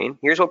opinion.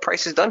 Here's what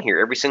price has done here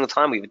every single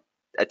time we've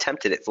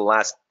attempted it for the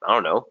last,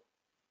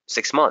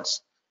 6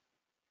 months,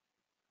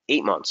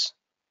 8 months,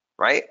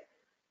 right?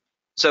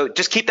 So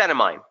just keep that in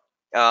mind.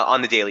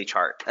 On the daily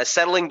chart, a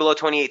settling below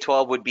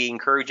 28.12 would be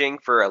encouraging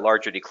for a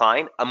larger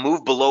decline. A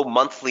move below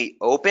monthly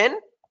open,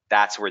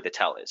 that's where the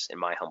tell is, in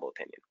my humble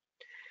opinion.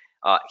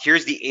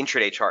 Here's the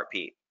intraday chart,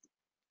 Pete.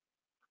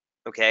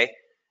 Okay,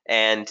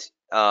 and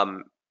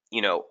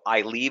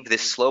I leave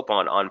this slope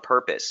on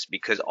purpose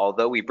because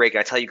although we break,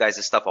 I tell you guys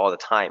this stuff all the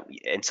time,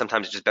 and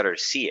sometimes it's just better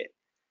to see it.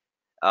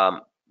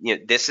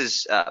 This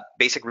is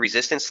basic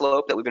resistance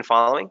slope that we've been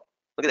following.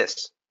 Look at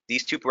this.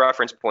 These two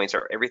reference points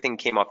everything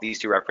came off these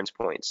two reference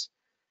points.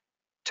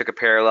 Took a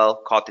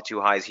parallel, caught the two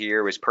highs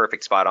here, was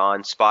perfect, spot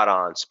on, spot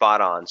on,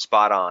 spot on,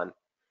 spot on.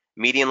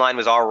 Median line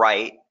was all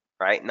right,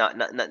 right?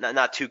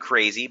 Not too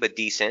crazy, but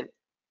decent,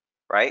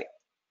 right?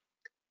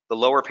 The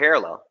lower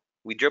parallel,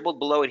 we dribbled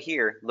below it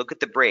here. Look at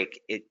the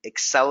break. It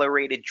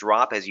accelerated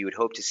drop, as you would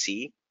hope to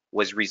see,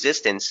 was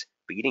resistance,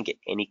 but you didn't get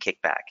any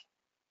kickback.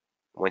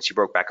 Once you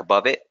broke back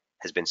above it,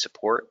 has been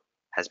support,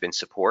 has been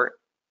support,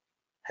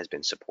 has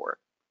been support.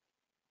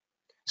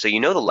 So you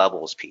know the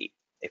levels, Pete.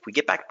 If we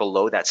get back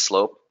below that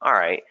slope, all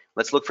right,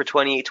 let's look for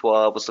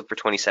 28.12. Let's look for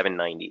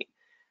 27.90.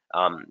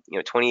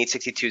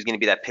 28.62 is going to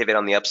be that pivot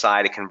on the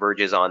upside. It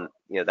converges on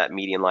that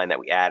median line that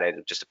we added,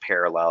 just a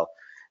parallel.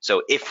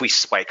 So if we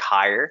spike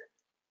higher,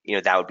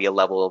 that would be a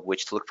level of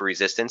which to look for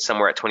resistance,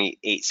 somewhere at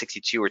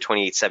 28.62 or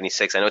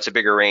 28.76. I know it's a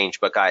bigger range,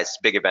 but guys, it's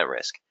big event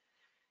risk.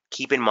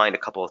 Keep in mind a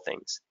couple of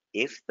things.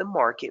 If the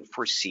market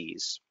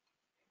foresees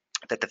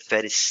that the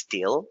Fed is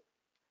still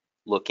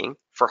looking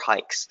for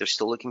hikes, they're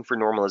still looking for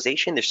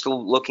normalization, they're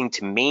still looking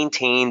to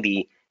maintain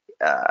the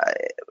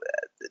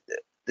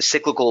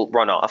cyclical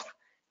runoff,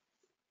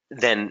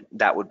 then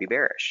that would be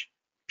bearish,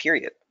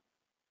 period.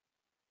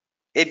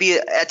 It'd be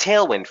a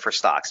tailwind for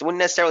stocks. It wouldn't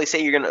necessarily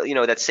say you're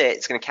gonna, that's it,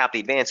 it's gonna cap the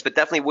advance, but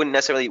definitely wouldn't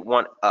necessarily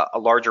want a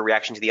larger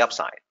reaction to the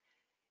upside.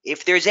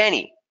 If there's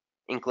any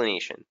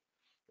inclination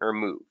or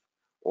move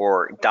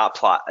or dot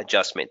plot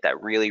adjustment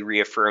that really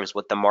reaffirms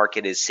what the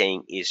market is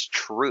saying is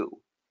true,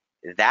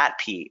 that,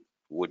 Pete,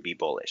 would be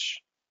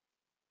bullish.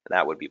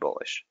 That would be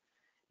bullish.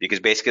 Because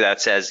basically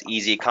that says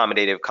easy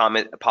accommodative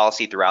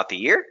policy throughout the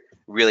year,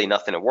 really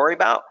nothing to worry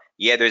about.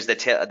 Yeah, there's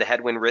the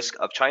headwind risk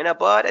of China,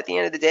 but at the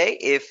end of the day,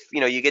 if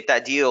you get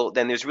that deal,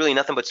 then there's really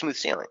nothing but smooth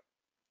sailing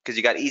because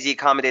you got easy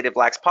accommodative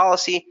lax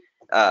policy,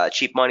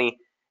 cheap money,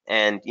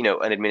 and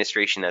an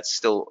administration that's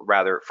still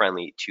rather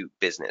friendly to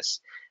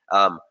business.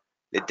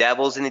 The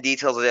devil's in the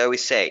details, as I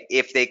always say.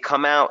 If they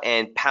come out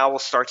and Powell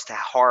starts to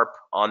harp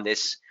on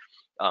this,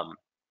 um,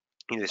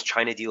 this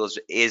China deal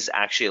is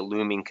actually a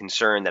looming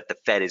concern that the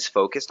Fed is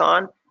focused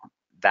on,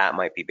 that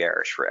might be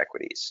bearish for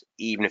equities,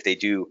 even if they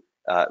do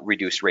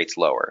reduce rates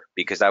lower,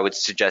 because I would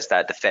suggest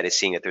that the Fed is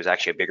seeing that there's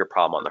actually a bigger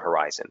problem on the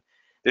horizon.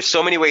 There's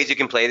so many ways you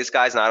can play this,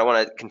 guys, and I don't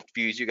want to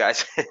confuse you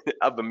guys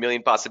of a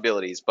million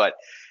possibilities, but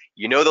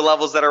the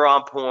levels that are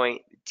on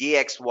point.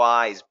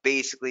 DXY is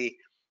basically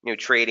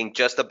trading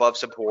just above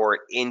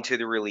support into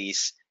the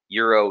release.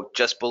 Euro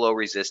just below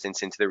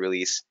resistance into the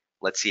release.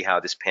 Let's see how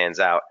this pans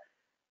out.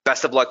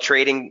 Best of luck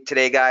trading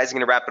today, guys. I'm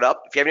going to wrap it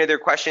up. If you have any other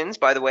questions,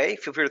 by the way,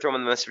 feel free to throw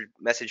them on the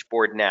message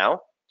board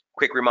now.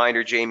 Quick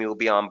reminder, Jamie will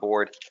be on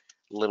board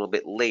a little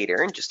bit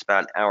later, in just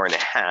about an hour and a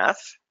half.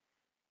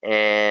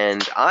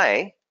 And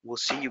I will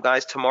see you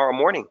guys tomorrow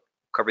morning.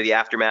 Cover the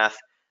aftermath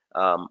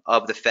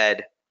of the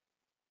Fed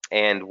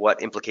and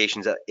what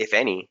implications, if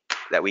any,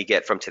 that we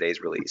get from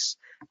today's release.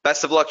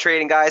 Best of luck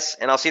trading, guys,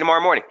 and I'll see you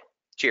tomorrow morning.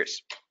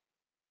 Cheers.